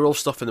lot of the werewolf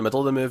stuff in the middle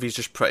of the movie is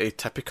just pretty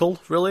typical,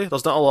 really.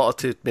 There's not a lot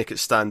to make it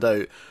stand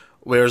out,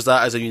 whereas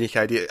that is a unique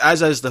idea,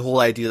 as is the whole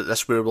idea that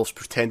this werewolf's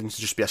pretending to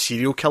just be a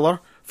serial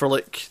killer for,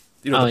 like,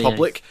 the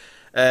public.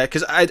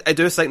 Because I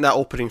do think that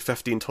opening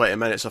 15-20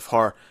 minutes of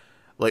her,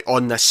 like,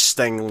 on this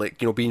sting,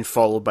 like, being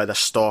followed by the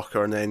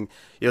stalker, and then,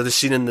 the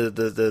scene in the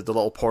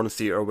little porn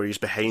theatre where he's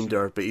behind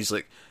her, but he's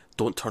like,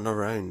 don't turn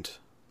around.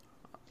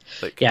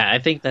 Like, yeah, I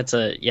think that's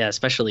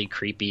especially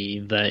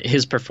creepy.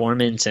 His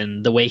performance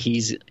and the way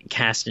he's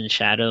cast in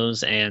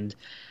shadows, and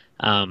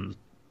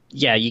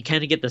you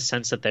kind of get the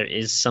sense that there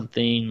is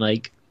something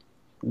like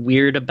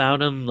weird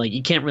about him. Like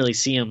you can't really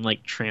see him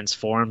like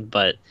transformed,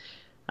 but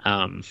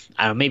I don't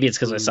know, maybe it's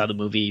because I saw the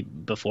movie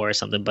before or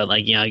something. But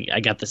like,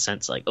 I got the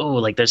sense like, oh,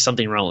 like there's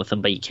something wrong with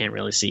him, but you can't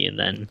really see. And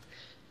then,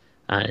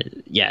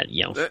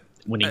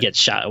 when he gets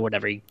shot or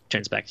whatever, he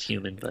turns back to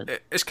human.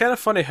 But it's kind of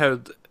funny how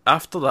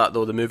after that,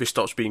 though, the movie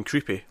stops being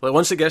creepy. Like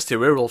once it gets to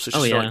werewolves, it's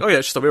just like, oh yeah,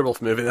 it's just a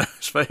werewolf movie.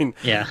 It's fine.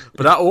 Yeah.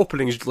 But that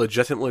opening is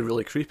legitimately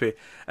really creepy,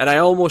 and I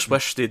almost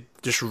wish they'd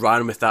just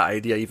ran with that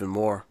idea even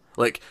more.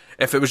 Like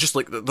if it was just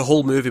like the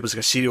whole movie was like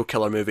a serial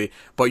killer movie,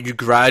 but you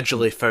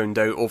gradually found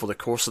out over the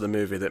course of the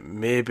movie that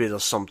maybe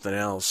there's something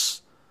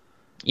else.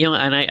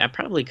 And I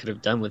probably could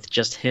have done with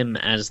just him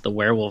as the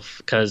werewolf,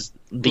 because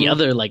the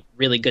other like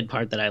really good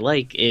part that I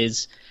like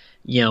is,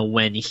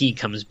 when he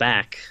comes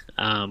back,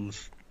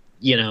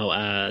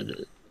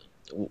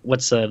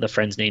 what's the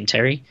friend's name?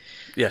 Terry?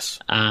 Yes.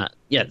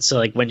 So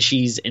like when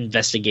she's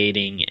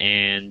investigating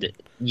and,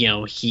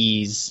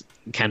 he's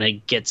kind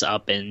of gets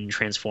up and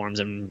transforms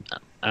him.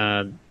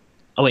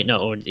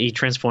 He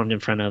transformed in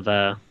front of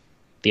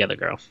the other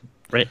girl,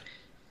 right?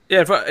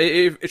 Yeah,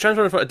 he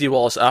transformed in front of Dee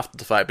Wallace after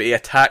the fact, but he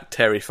attacked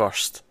Terry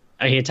first.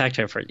 Oh, he attacked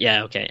her first.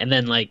 Yeah, okay. And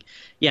then, like,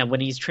 when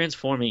he's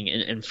transforming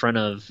in front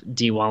of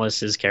Dee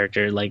Wallace's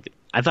character, like,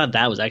 I thought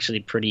that was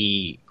actually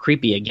pretty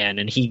creepy again.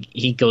 And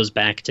he goes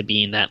back to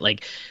being that,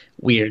 like,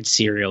 weird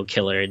serial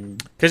killer.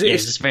 And it's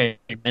just very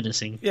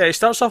menacing. Yeah, he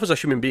starts off as a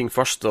human being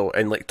first, though,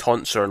 and, like,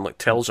 taunts her and, like,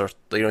 tells her,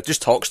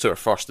 just talks to her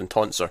first and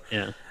taunts her.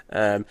 Yeah.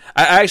 I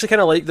actually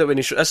kind of like that when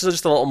this is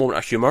just a little moment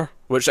of humour,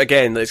 which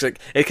again, it's like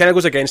it kind of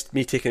goes against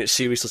me taking it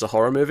seriously as a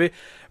horror movie.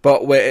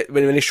 But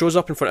when he shows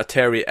up in front of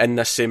Terry in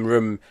this same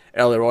room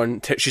earlier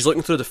on, she's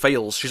looking through the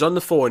files. She's on the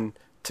phone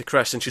to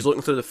Chris, and she's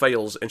looking through the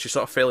files, and she's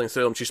sort of failing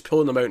through them. She's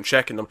pulling them out and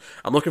checking them.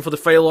 I'm looking for the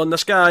file on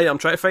this guy. I'm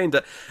trying to find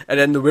it, and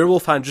then the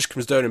werewolf hand just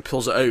comes down and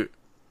pulls it out.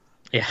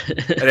 Yeah, and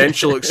then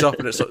she looks up,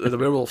 and it's the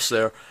werewolf's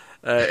there.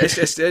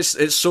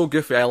 It's so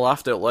goofy. I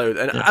laughed out loud,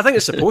 and I think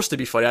it's supposed to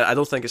be funny. I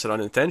don't think it's an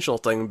unintentional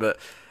thing, but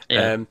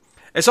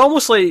it's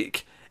almost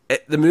like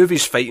the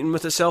movie's fighting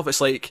with itself.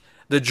 It's like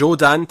the Joe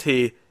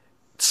Dante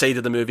side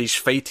of the movie's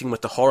fighting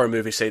with the horror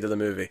movie side of the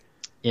movie.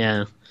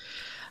 Yeah,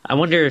 I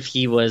wonder if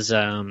he was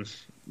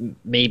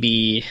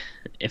maybe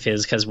if it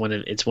was because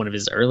it's one of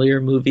his earlier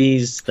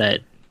movies that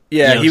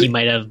he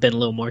might have been a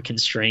little more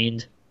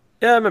constrained.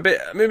 Yeah,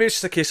 maybe it's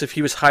just a case of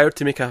he was hired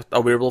to make a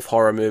werewolf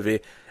horror movie,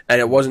 and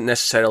it wasn't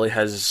necessarily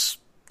his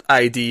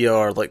idea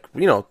or like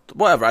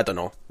whatever. I don't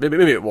know.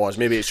 Maybe it was.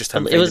 Maybe it's just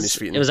him finding his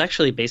feet. It was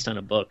actually based on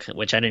a book,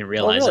 which I didn't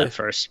realize at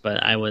first.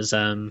 But I was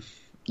doing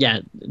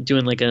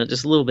like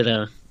just a little bit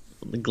of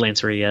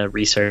glancery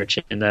research,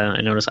 and I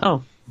noticed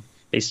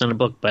based on a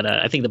book. But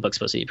I think the book's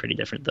supposed to be pretty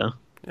different, though.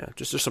 Yeah,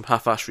 just some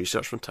half-assed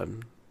research from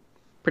Tim.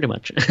 Pretty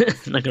much.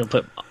 I'm not going to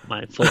put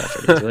my full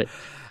effort into it.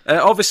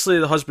 Obviously,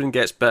 the husband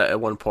gets bit at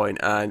one point,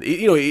 and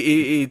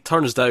he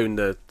turns down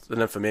the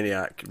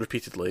nymphomaniac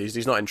repeatedly.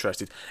 He's not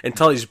interested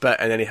until he's bit,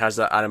 and then he has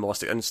that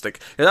animalistic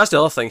instinct. And that's the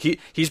other thing.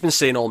 He's been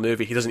saying all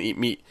movie he doesn't eat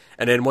meat,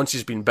 and then once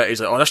he's been bit,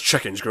 he's like, "Oh, this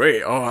chicken's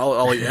great. Oh,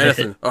 I'll eat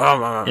anything."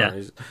 Yeah.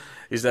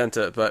 He's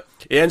into it, but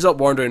he ends up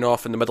wandering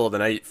off in the middle of the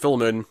night, full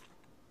moon.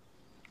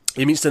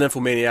 He meets the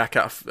nymphomaniac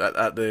at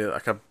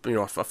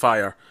a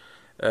fire,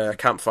 a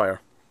campfire.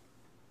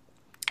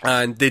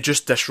 And they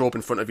just disrobe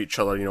in front of each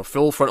other,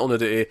 full frontal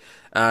nudity,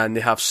 and they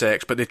have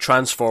sex, but they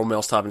transform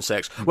whilst having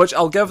sex. Which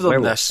I'll give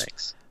them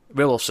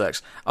werewolf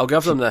sex. I'll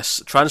give them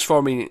this.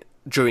 Transforming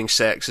during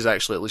sex is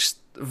actually at least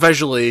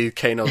visually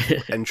kind of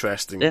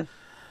interesting.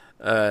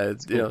 Yeah.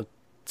 Cool.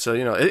 So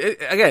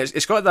again,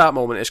 it's got that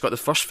moment. It's got the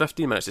first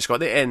 15 minutes. It's got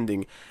the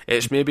ending.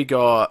 It's maybe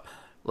got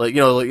like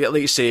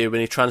you say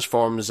when he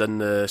transforms in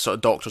the sort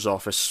of doctor's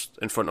office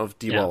in front of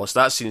Dee Wallace.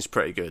 That scene's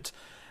pretty good.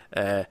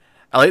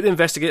 I like the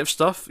investigative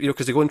stuff,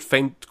 because they go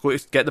to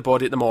get the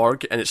body at the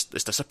morgue, and it's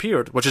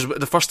disappeared, which is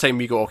the first time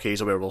we go, okay,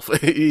 he's a werewolf.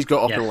 He's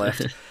got up and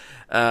left.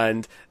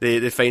 And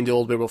they find the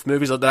old werewolf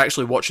movies. They're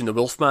actually watching The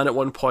Wolfman at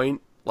one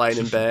point, lying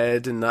in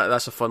bed, and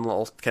that's a fun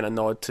little kind of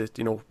nod to,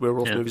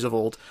 werewolf movies of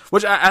old.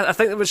 Which I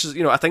think,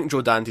 I think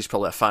Joe Dante's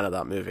probably a fan of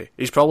that movie.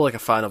 He's probably like a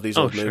fan of these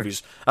old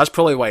movies. That's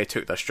probably why he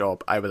took this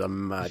job, I would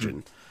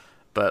imagine.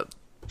 But,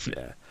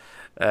 yeah.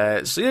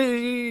 So yeah,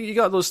 you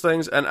got those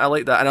things, and I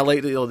like that, and I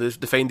like that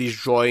they find these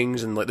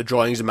drawings, and like the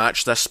drawings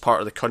match this part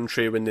of the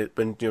country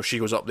when she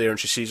goes up there and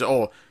she sees,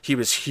 oh, he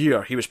was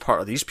here, he was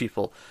part of these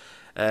people.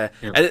 And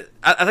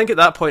I think at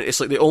that point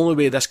it's like the only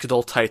way this could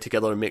all tie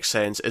together and make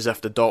sense is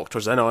if the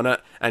Doctor's in on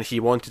it and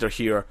he wanted her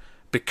here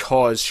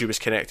because she was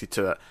connected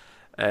to it.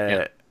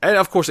 And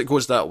of course it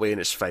goes that way and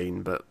it's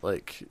fine, but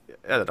like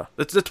I don't know,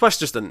 the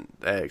twist just didn't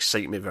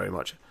excite me very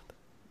much.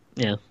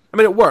 Yeah, I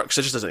mean it works,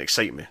 it just doesn't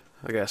excite me,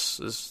 I guess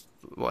is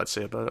what I'd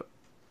say about it.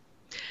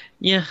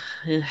 Yeah,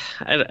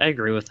 I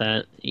agree with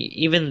that.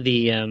 Even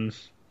the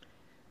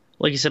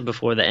like you said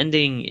before, the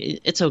ending,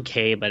 it's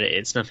okay, but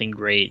it's nothing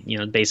great.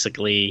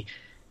 Basically,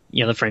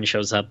 the friend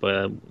shows up,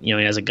 he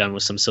has a gun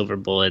with some silver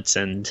bullets,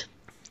 and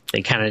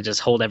they kind of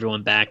just hold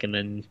everyone back, and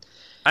then...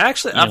 I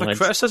actually have a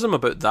criticism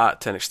about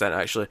that to an extent,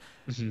 actually.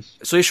 Mm-hmm.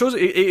 So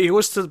he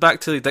goes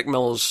back to Dick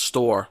Miller's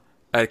store,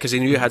 because he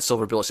knew he had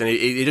silver bullets, and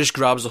he just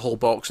grabs the whole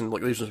box and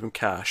like leaves them some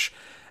cash.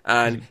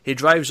 And he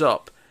drives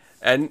up,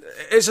 and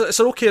it's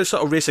an okay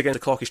sort of race against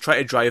the clock. He's trying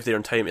to drive there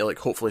in time to like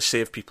hopefully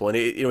save people, and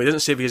he doesn't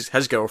save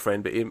his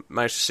girlfriend, but he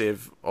managed to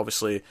save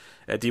obviously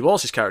Dee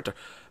Wallace's character.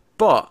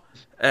 But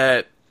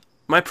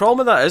my problem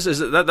with that is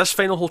that this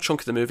final whole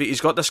chunk of the movie,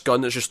 he's got this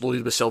gun that's just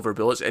loaded with silver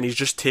bullets, and he's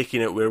just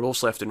taking out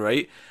werewolves left and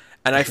right.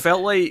 And I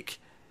felt like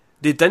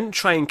they didn't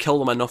try and kill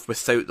them enough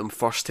without them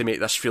first to make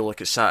this feel like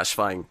it's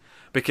satisfying,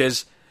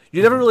 because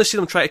you never really see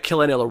them try to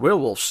kill any other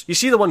werewolves. You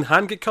see the one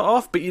hand get cut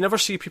off, but you never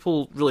see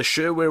people really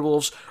shoot at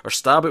werewolves or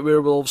stab at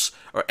werewolves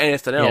or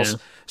anything else. Yeah.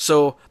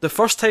 So the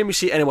first time you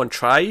see anyone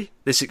try,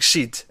 they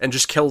succeed and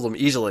just kill them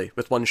easily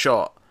with one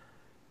shot.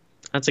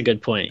 That's a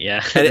good point,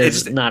 yeah.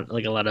 It's not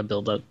like a lot of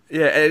build-up.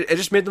 Yeah, it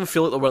just made them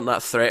feel like they weren't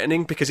that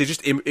threatening, because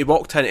he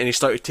walked in and he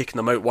started taking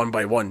them out one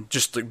by one.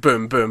 Just like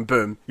boom, boom,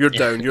 boom. You're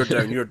down, you're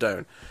down, you're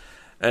down.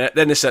 And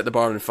then they set the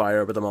barn on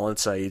fire with them all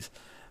inside.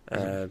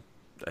 And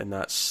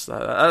that's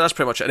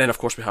pretty much it. And then of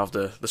course we have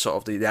the sort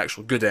of the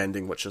actual good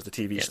ending, which is the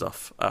TV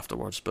stuff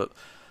afterwards. But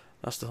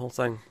that's the whole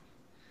thing.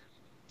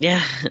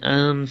 Yeah,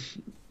 I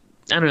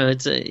don't know.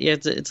 It's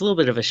a little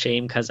bit of a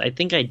shame, because I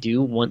think I do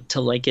want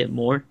to like it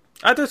more.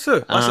 I do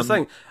too. That's the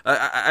thing.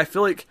 I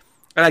feel like,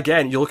 and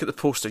again, you look at the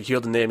poster, you hear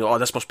the name, you go, oh,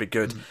 this must be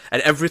good.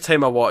 And every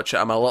time I watch it,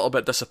 I'm a little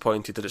bit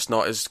disappointed that it's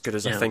not as good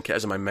as I think it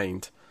is in my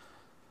mind.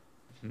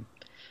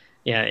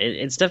 Yeah,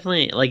 it's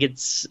definitely like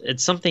it's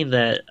something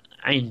that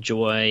I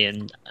enjoy,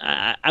 and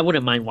I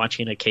wouldn't mind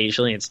watching it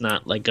occasionally. It's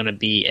not like going to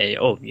be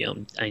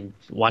I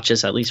watch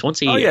this at least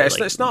once a year. Oh yeah,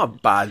 it's not a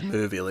bad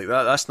movie like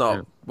that. That's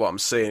not what I'm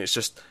saying. It's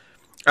just,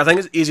 I think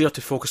it's easier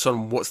to focus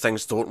on what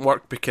things don't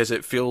work, because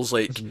it feels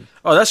like,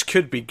 oh, this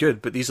could be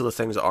good, but these are the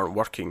things that aren't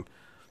working.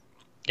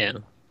 Yeah.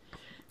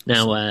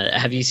 Now,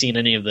 have you seen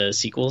any of the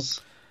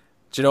sequels?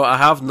 Do you know, I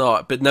have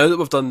not, but now that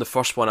we've done the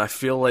first one, I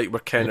feel like we're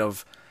kind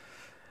of...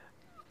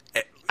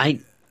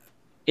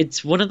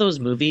 It's one of those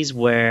movies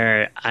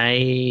where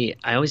I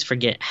always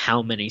forget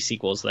how many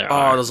sequels there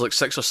are. Oh, there's like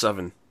 6 or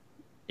 7.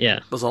 Yeah.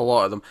 There's a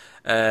lot of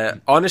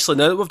them. Honestly,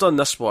 now that we've done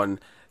this one,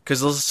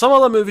 because there's some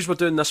other movies we're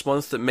doing this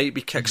month that might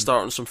be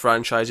kickstarting some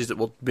franchises that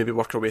we'll maybe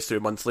work our way through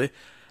monthly,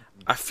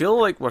 I feel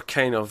like we're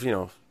kind of,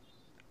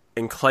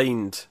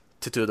 inclined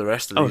to do the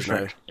rest of these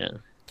now.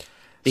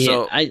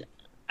 Yeah.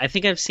 I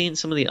think I've seen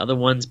some of the other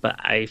ones, but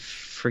I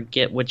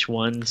forget which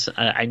ones.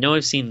 I know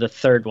I've seen the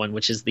third one,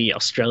 which is the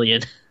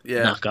Australian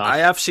knockoff. I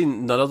have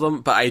seen none of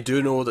them, but I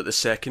do know that the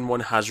second one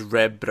has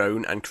Reb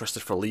Brown and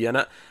Christopher Lee in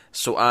it,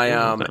 so I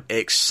am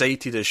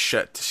excited as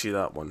shit to see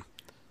that one.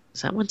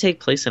 Does that one take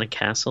place in a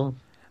castle?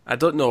 I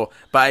don't know,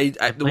 but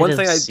the one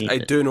thing I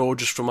do know,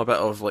 just from a bit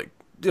of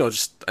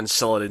just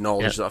ancillary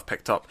knowledge that I've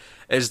picked up,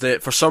 is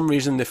that for some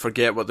reason they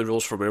forget what the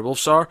rules for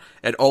werewolves are,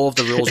 and all of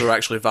the rules are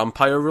actually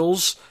vampire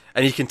rules.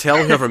 And you can tell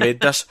whoever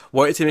made this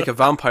wanted to make a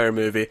vampire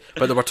movie,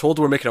 but they were told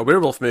they were making a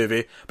werewolf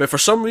movie, but for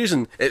some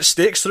reason it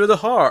stakes through the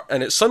heart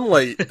and it's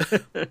sunlight.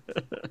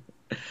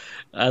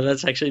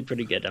 That's actually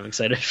pretty good. I'm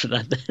excited for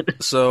that then.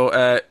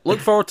 So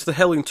look forward to The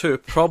Howling 2,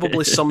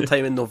 probably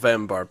sometime in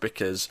November,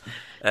 because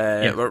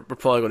we're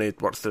probably going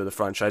to work through the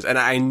franchise. And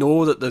I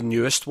know that the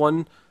newest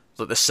one,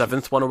 like the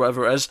 7th one or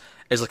whatever it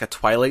is like a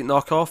Twilight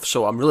knockoff,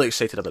 so I'm really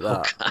excited about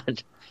that. Oh,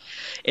 God.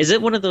 Is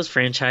it one of those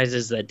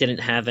franchises that didn't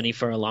have any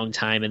for a long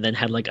time and then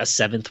had like a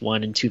 7th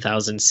one in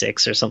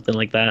 2006 or something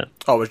like that?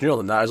 Oh, it was newer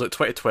than that. It was like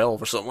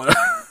 2012 or something.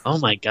 Oh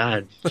my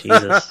God,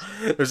 Jesus!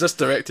 There's this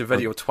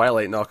direct-to-video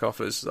Twilight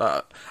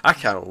knockoff. I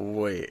can't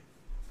wait.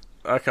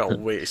 I can't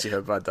wait to see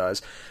how bad that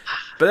is.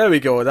 But there we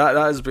go. That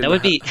has been. That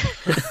would be.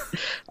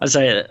 I'm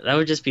sorry. That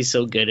would just be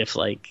so good if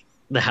like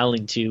The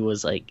Howling 2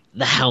 was like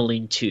The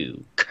Howling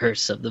 2: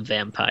 Curse of the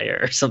Vampire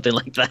or something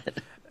like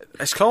that.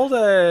 It's called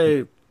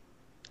The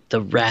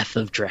Wrath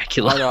of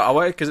Dracula. I know,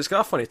 I because it's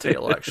got a funny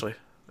title actually.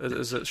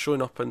 Is it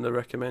showing up in the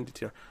recommended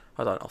here?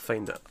 Hold on, I'll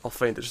find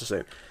it just a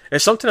second.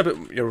 It's something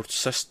about your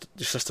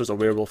sister's a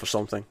werewolf or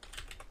something.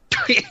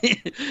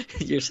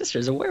 Your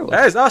sister's a werewolf?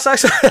 It is, that's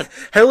actually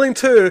Howling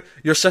 2,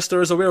 Your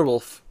Sister is a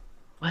Werewolf.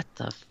 What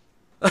the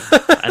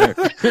I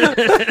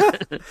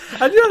don't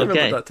I do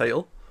remember that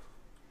title.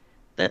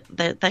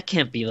 That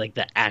can't be like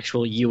the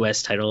actual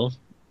U.S. title.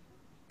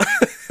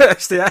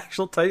 It's the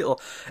actual title.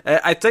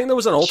 I think there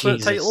was an alternate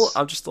Jesus.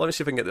 title. Let me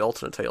see if I can get the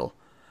alternate title.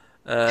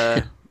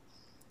 Uh,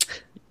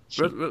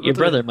 Your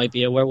brother might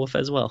be a werewolf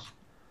as well.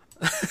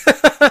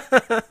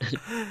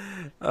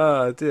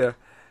 Oh dear.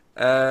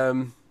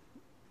 The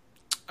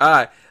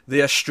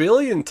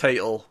Australian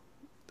title.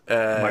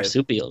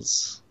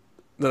 Marsupials.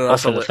 No, Oh,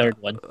 for the third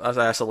one.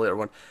 That's a later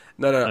one.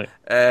 No. Okay.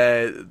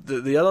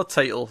 The other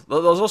title.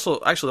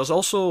 There's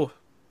also. In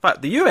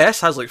fact, the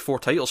US has like 4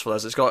 titles for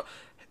this. It's got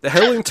The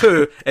Howling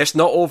 2. It's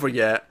not over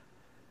yet.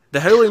 The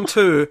Howling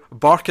 2.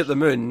 Bark at the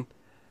Moon.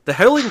 The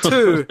Howling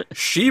 2.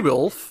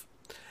 She-Wolf.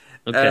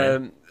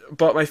 Okay.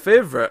 But my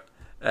favourite,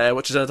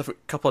 which is in a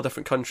couple of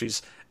different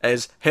countries,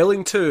 is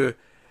Howling 2.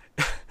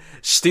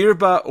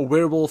 Steerba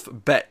Werewolf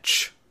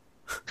Bitch.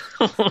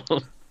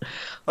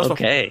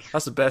 Okay.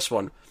 That's the best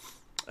one.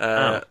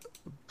 Oh.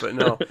 But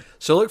no.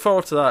 So look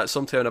forward to that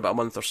sometime in about a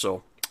month or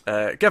so.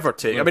 Give or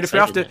take. We're I mean,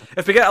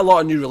 if we get a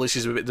lot of new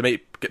releases, they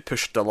might get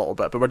pushed a little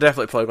bit, but we're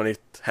definitely probably going to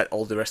hit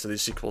all the rest of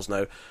these sequels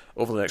now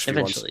over the next few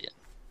months. Eventually.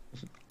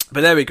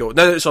 But there we go.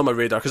 Now that it's on my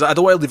radar, because I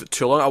don't want to leave it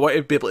too long. I want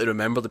to be able to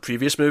remember the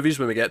previous movies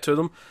when we get to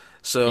them.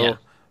 So,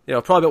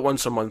 probably about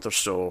once a month or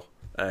so,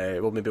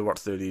 we'll maybe work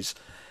through these.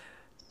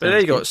 But there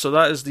you go. So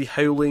that is The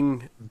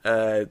Howling.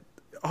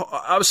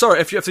 I'm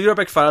sorry, if you're a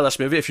big fan of this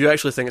movie, if you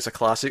actually think it's a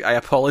classic, I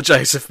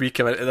apologise if we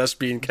come into this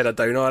being kind of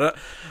down on it.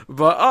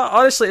 But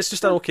honestly, it's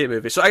just an okay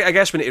movie. So I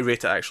guess we need to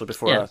rate it actually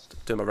before I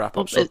do my wrap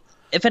up. Well,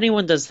 if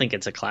anyone does think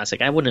it's a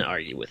classic, I wouldn't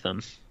argue with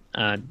them.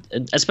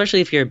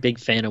 Especially if you're a big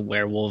fan of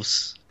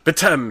werewolves. But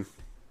Tim,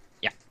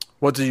 yeah,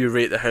 what do you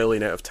rate The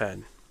Howling out of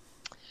 10?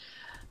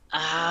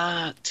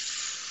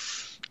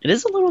 It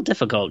is a little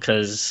difficult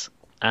because,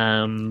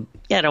 I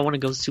don't want to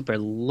go super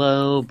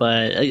low,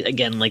 but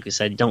again, like we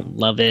said, don't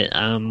love it.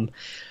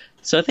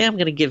 So I think I'm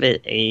going to give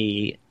it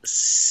a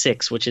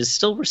 6, which is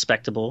still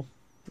respectable,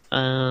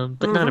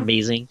 but not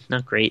amazing,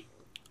 not great.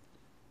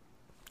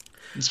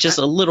 It's just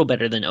a little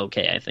better than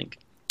okay, I think.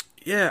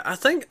 Yeah, I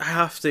think I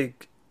have to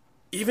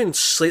even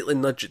slightly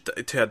nudge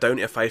it down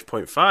to a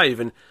 5.5,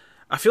 and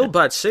I feel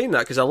bad saying that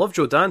because I love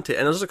Joe Dante,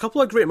 and there's a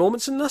couple of great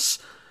moments in this.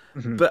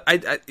 But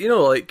I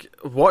like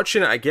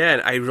watching it again,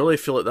 I really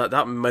feel like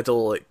that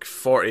middle like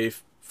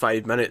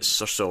 45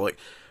 minutes or so, like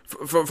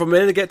from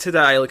when they get to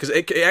that, because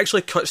it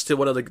actually cuts to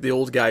one of the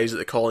old guys at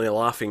the colony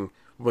laughing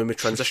when we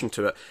transition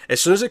to it.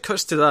 As soon as it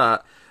cuts to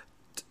that,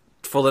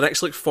 for the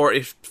next like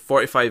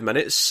 45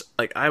 minutes,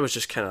 like I was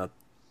just kind of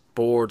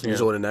bored and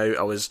zoning out.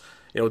 I was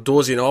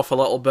dozing off a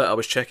little bit. I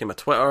was checking my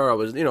Twitter. I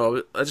was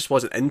I just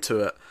wasn't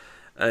into it,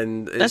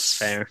 and that's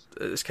fair.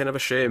 It's kind of a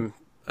shame.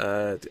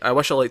 I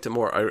wish I liked it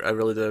more. I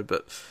really do,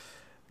 but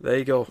there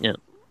you go. Yeah.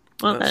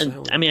 Well,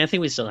 I mean, I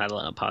think we still had a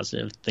lot of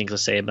positive things to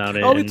say about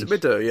it. Oh, we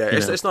do. Yeah,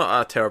 it's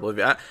not a terrible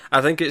movie.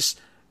 I think it's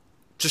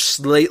just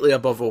slightly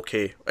above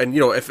okay. And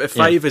if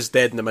 5 is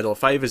dead in the middle,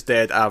 5 is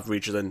dead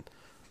average, then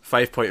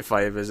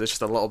 5.5 is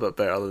just a little bit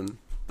better than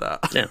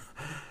that. Yeah,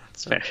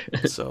 that's fair.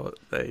 So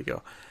there you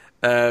go.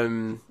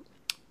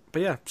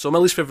 But yeah, so my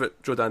least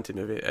favourite Joe Dante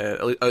movie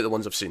out of the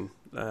ones I've seen.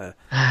 And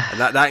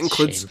that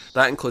includes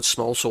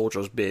Small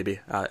Soldiers, baby.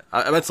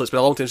 Admittedly, it's been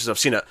a long time since I've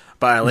seen it,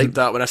 but I liked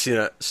that when I seen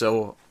it,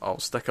 so I'll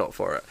stick up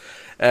for it.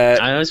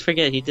 I always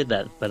forget he did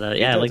that, but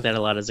I liked that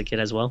a lot as a kid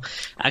as well.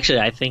 Actually,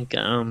 I think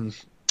when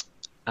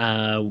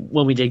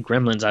we did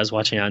Gremlins, I was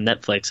watching it on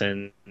Netflix,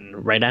 and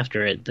right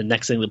after it, the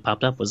next thing that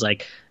popped up was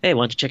like, "Hey,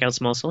 why don't you check out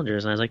Small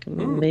Soldiers?" And I was like,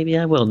 "Maybe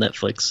I will."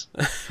 Netflix.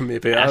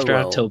 Maybe after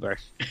I will. October.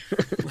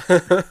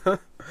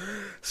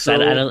 So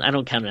I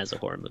don't count it as a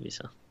horror movie,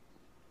 so.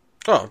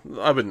 Oh,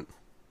 I wouldn't.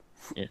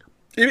 Yeah.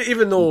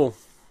 Even though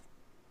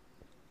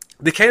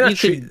they kind of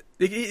treat,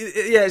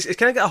 it's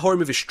kind of got a horror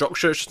movie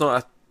structure. It's just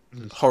not a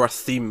horror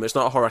theme. It's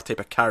not a horror type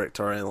of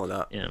character or anything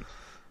like that.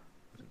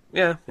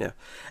 Yeah.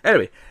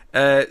 Anyway,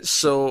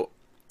 so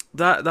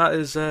that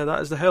is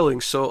The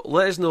Howling. So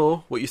let us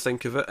know what you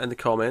think of it in the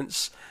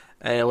comments.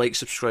 Like,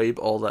 subscribe,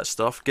 all that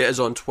stuff. Get us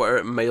on Twitter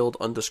at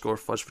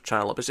mild_fuzz for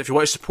channel updates. If you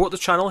want to support the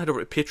channel, head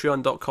over to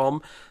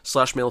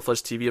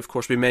patreon.com/mildfuzztv. Of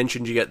course, we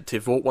mentioned you get to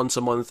vote once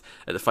a month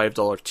at the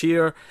 $5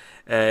 tier.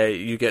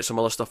 You get some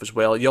other stuff as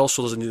well. You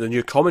also, there's the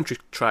new commentary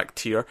track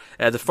tier.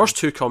 The first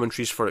 2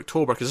 commentaries for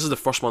October, because this is the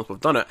first month we've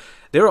done it,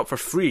 they're up for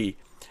free.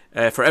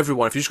 For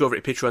everyone, if you just go over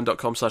to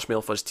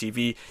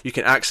patreon.com/mildfuzztv, you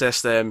can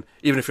access them.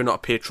 Even if you're not a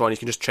patron, you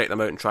can just check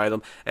them out and try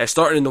them.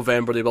 Starting in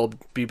November, they will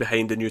be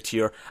behind the new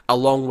tier,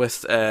 along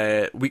with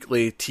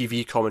weekly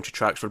TV commentary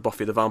tracks for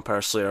Buffy the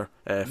Vampire Slayer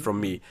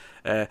from me.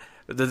 The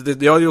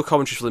audio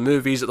commentaries for the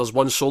movies, there's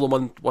one solo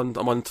one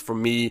a month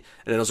from me,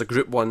 and then there's a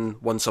group one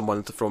once a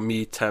month from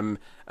me, Tim,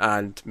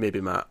 and maybe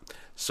Matt.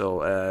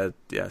 So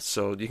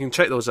so you can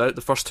check those out.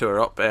 The first 2 are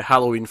up: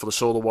 Halloween for the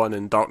solo one,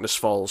 and Darkness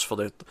Falls for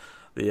the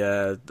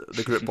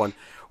group one,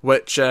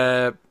 which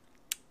they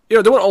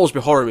won't always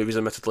be horror movies,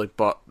 admittedly,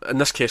 but in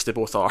this case they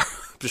both are.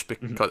 Just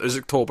because it was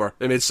October,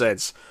 it made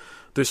sense.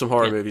 Do some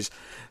horror movies.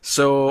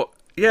 So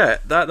yeah,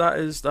 that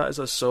is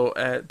us. So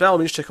by all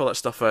means, check all that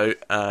stuff out,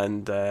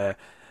 and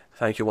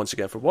Thank you once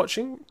again for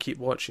watching. Keep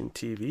watching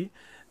TV.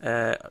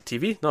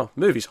 TV? No,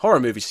 movies. Horror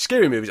movies.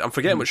 Scary movies. I'm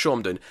forgetting what show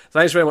I'm doing.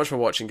 Thanks very much for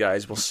watching,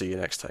 guys. We'll see you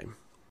next time.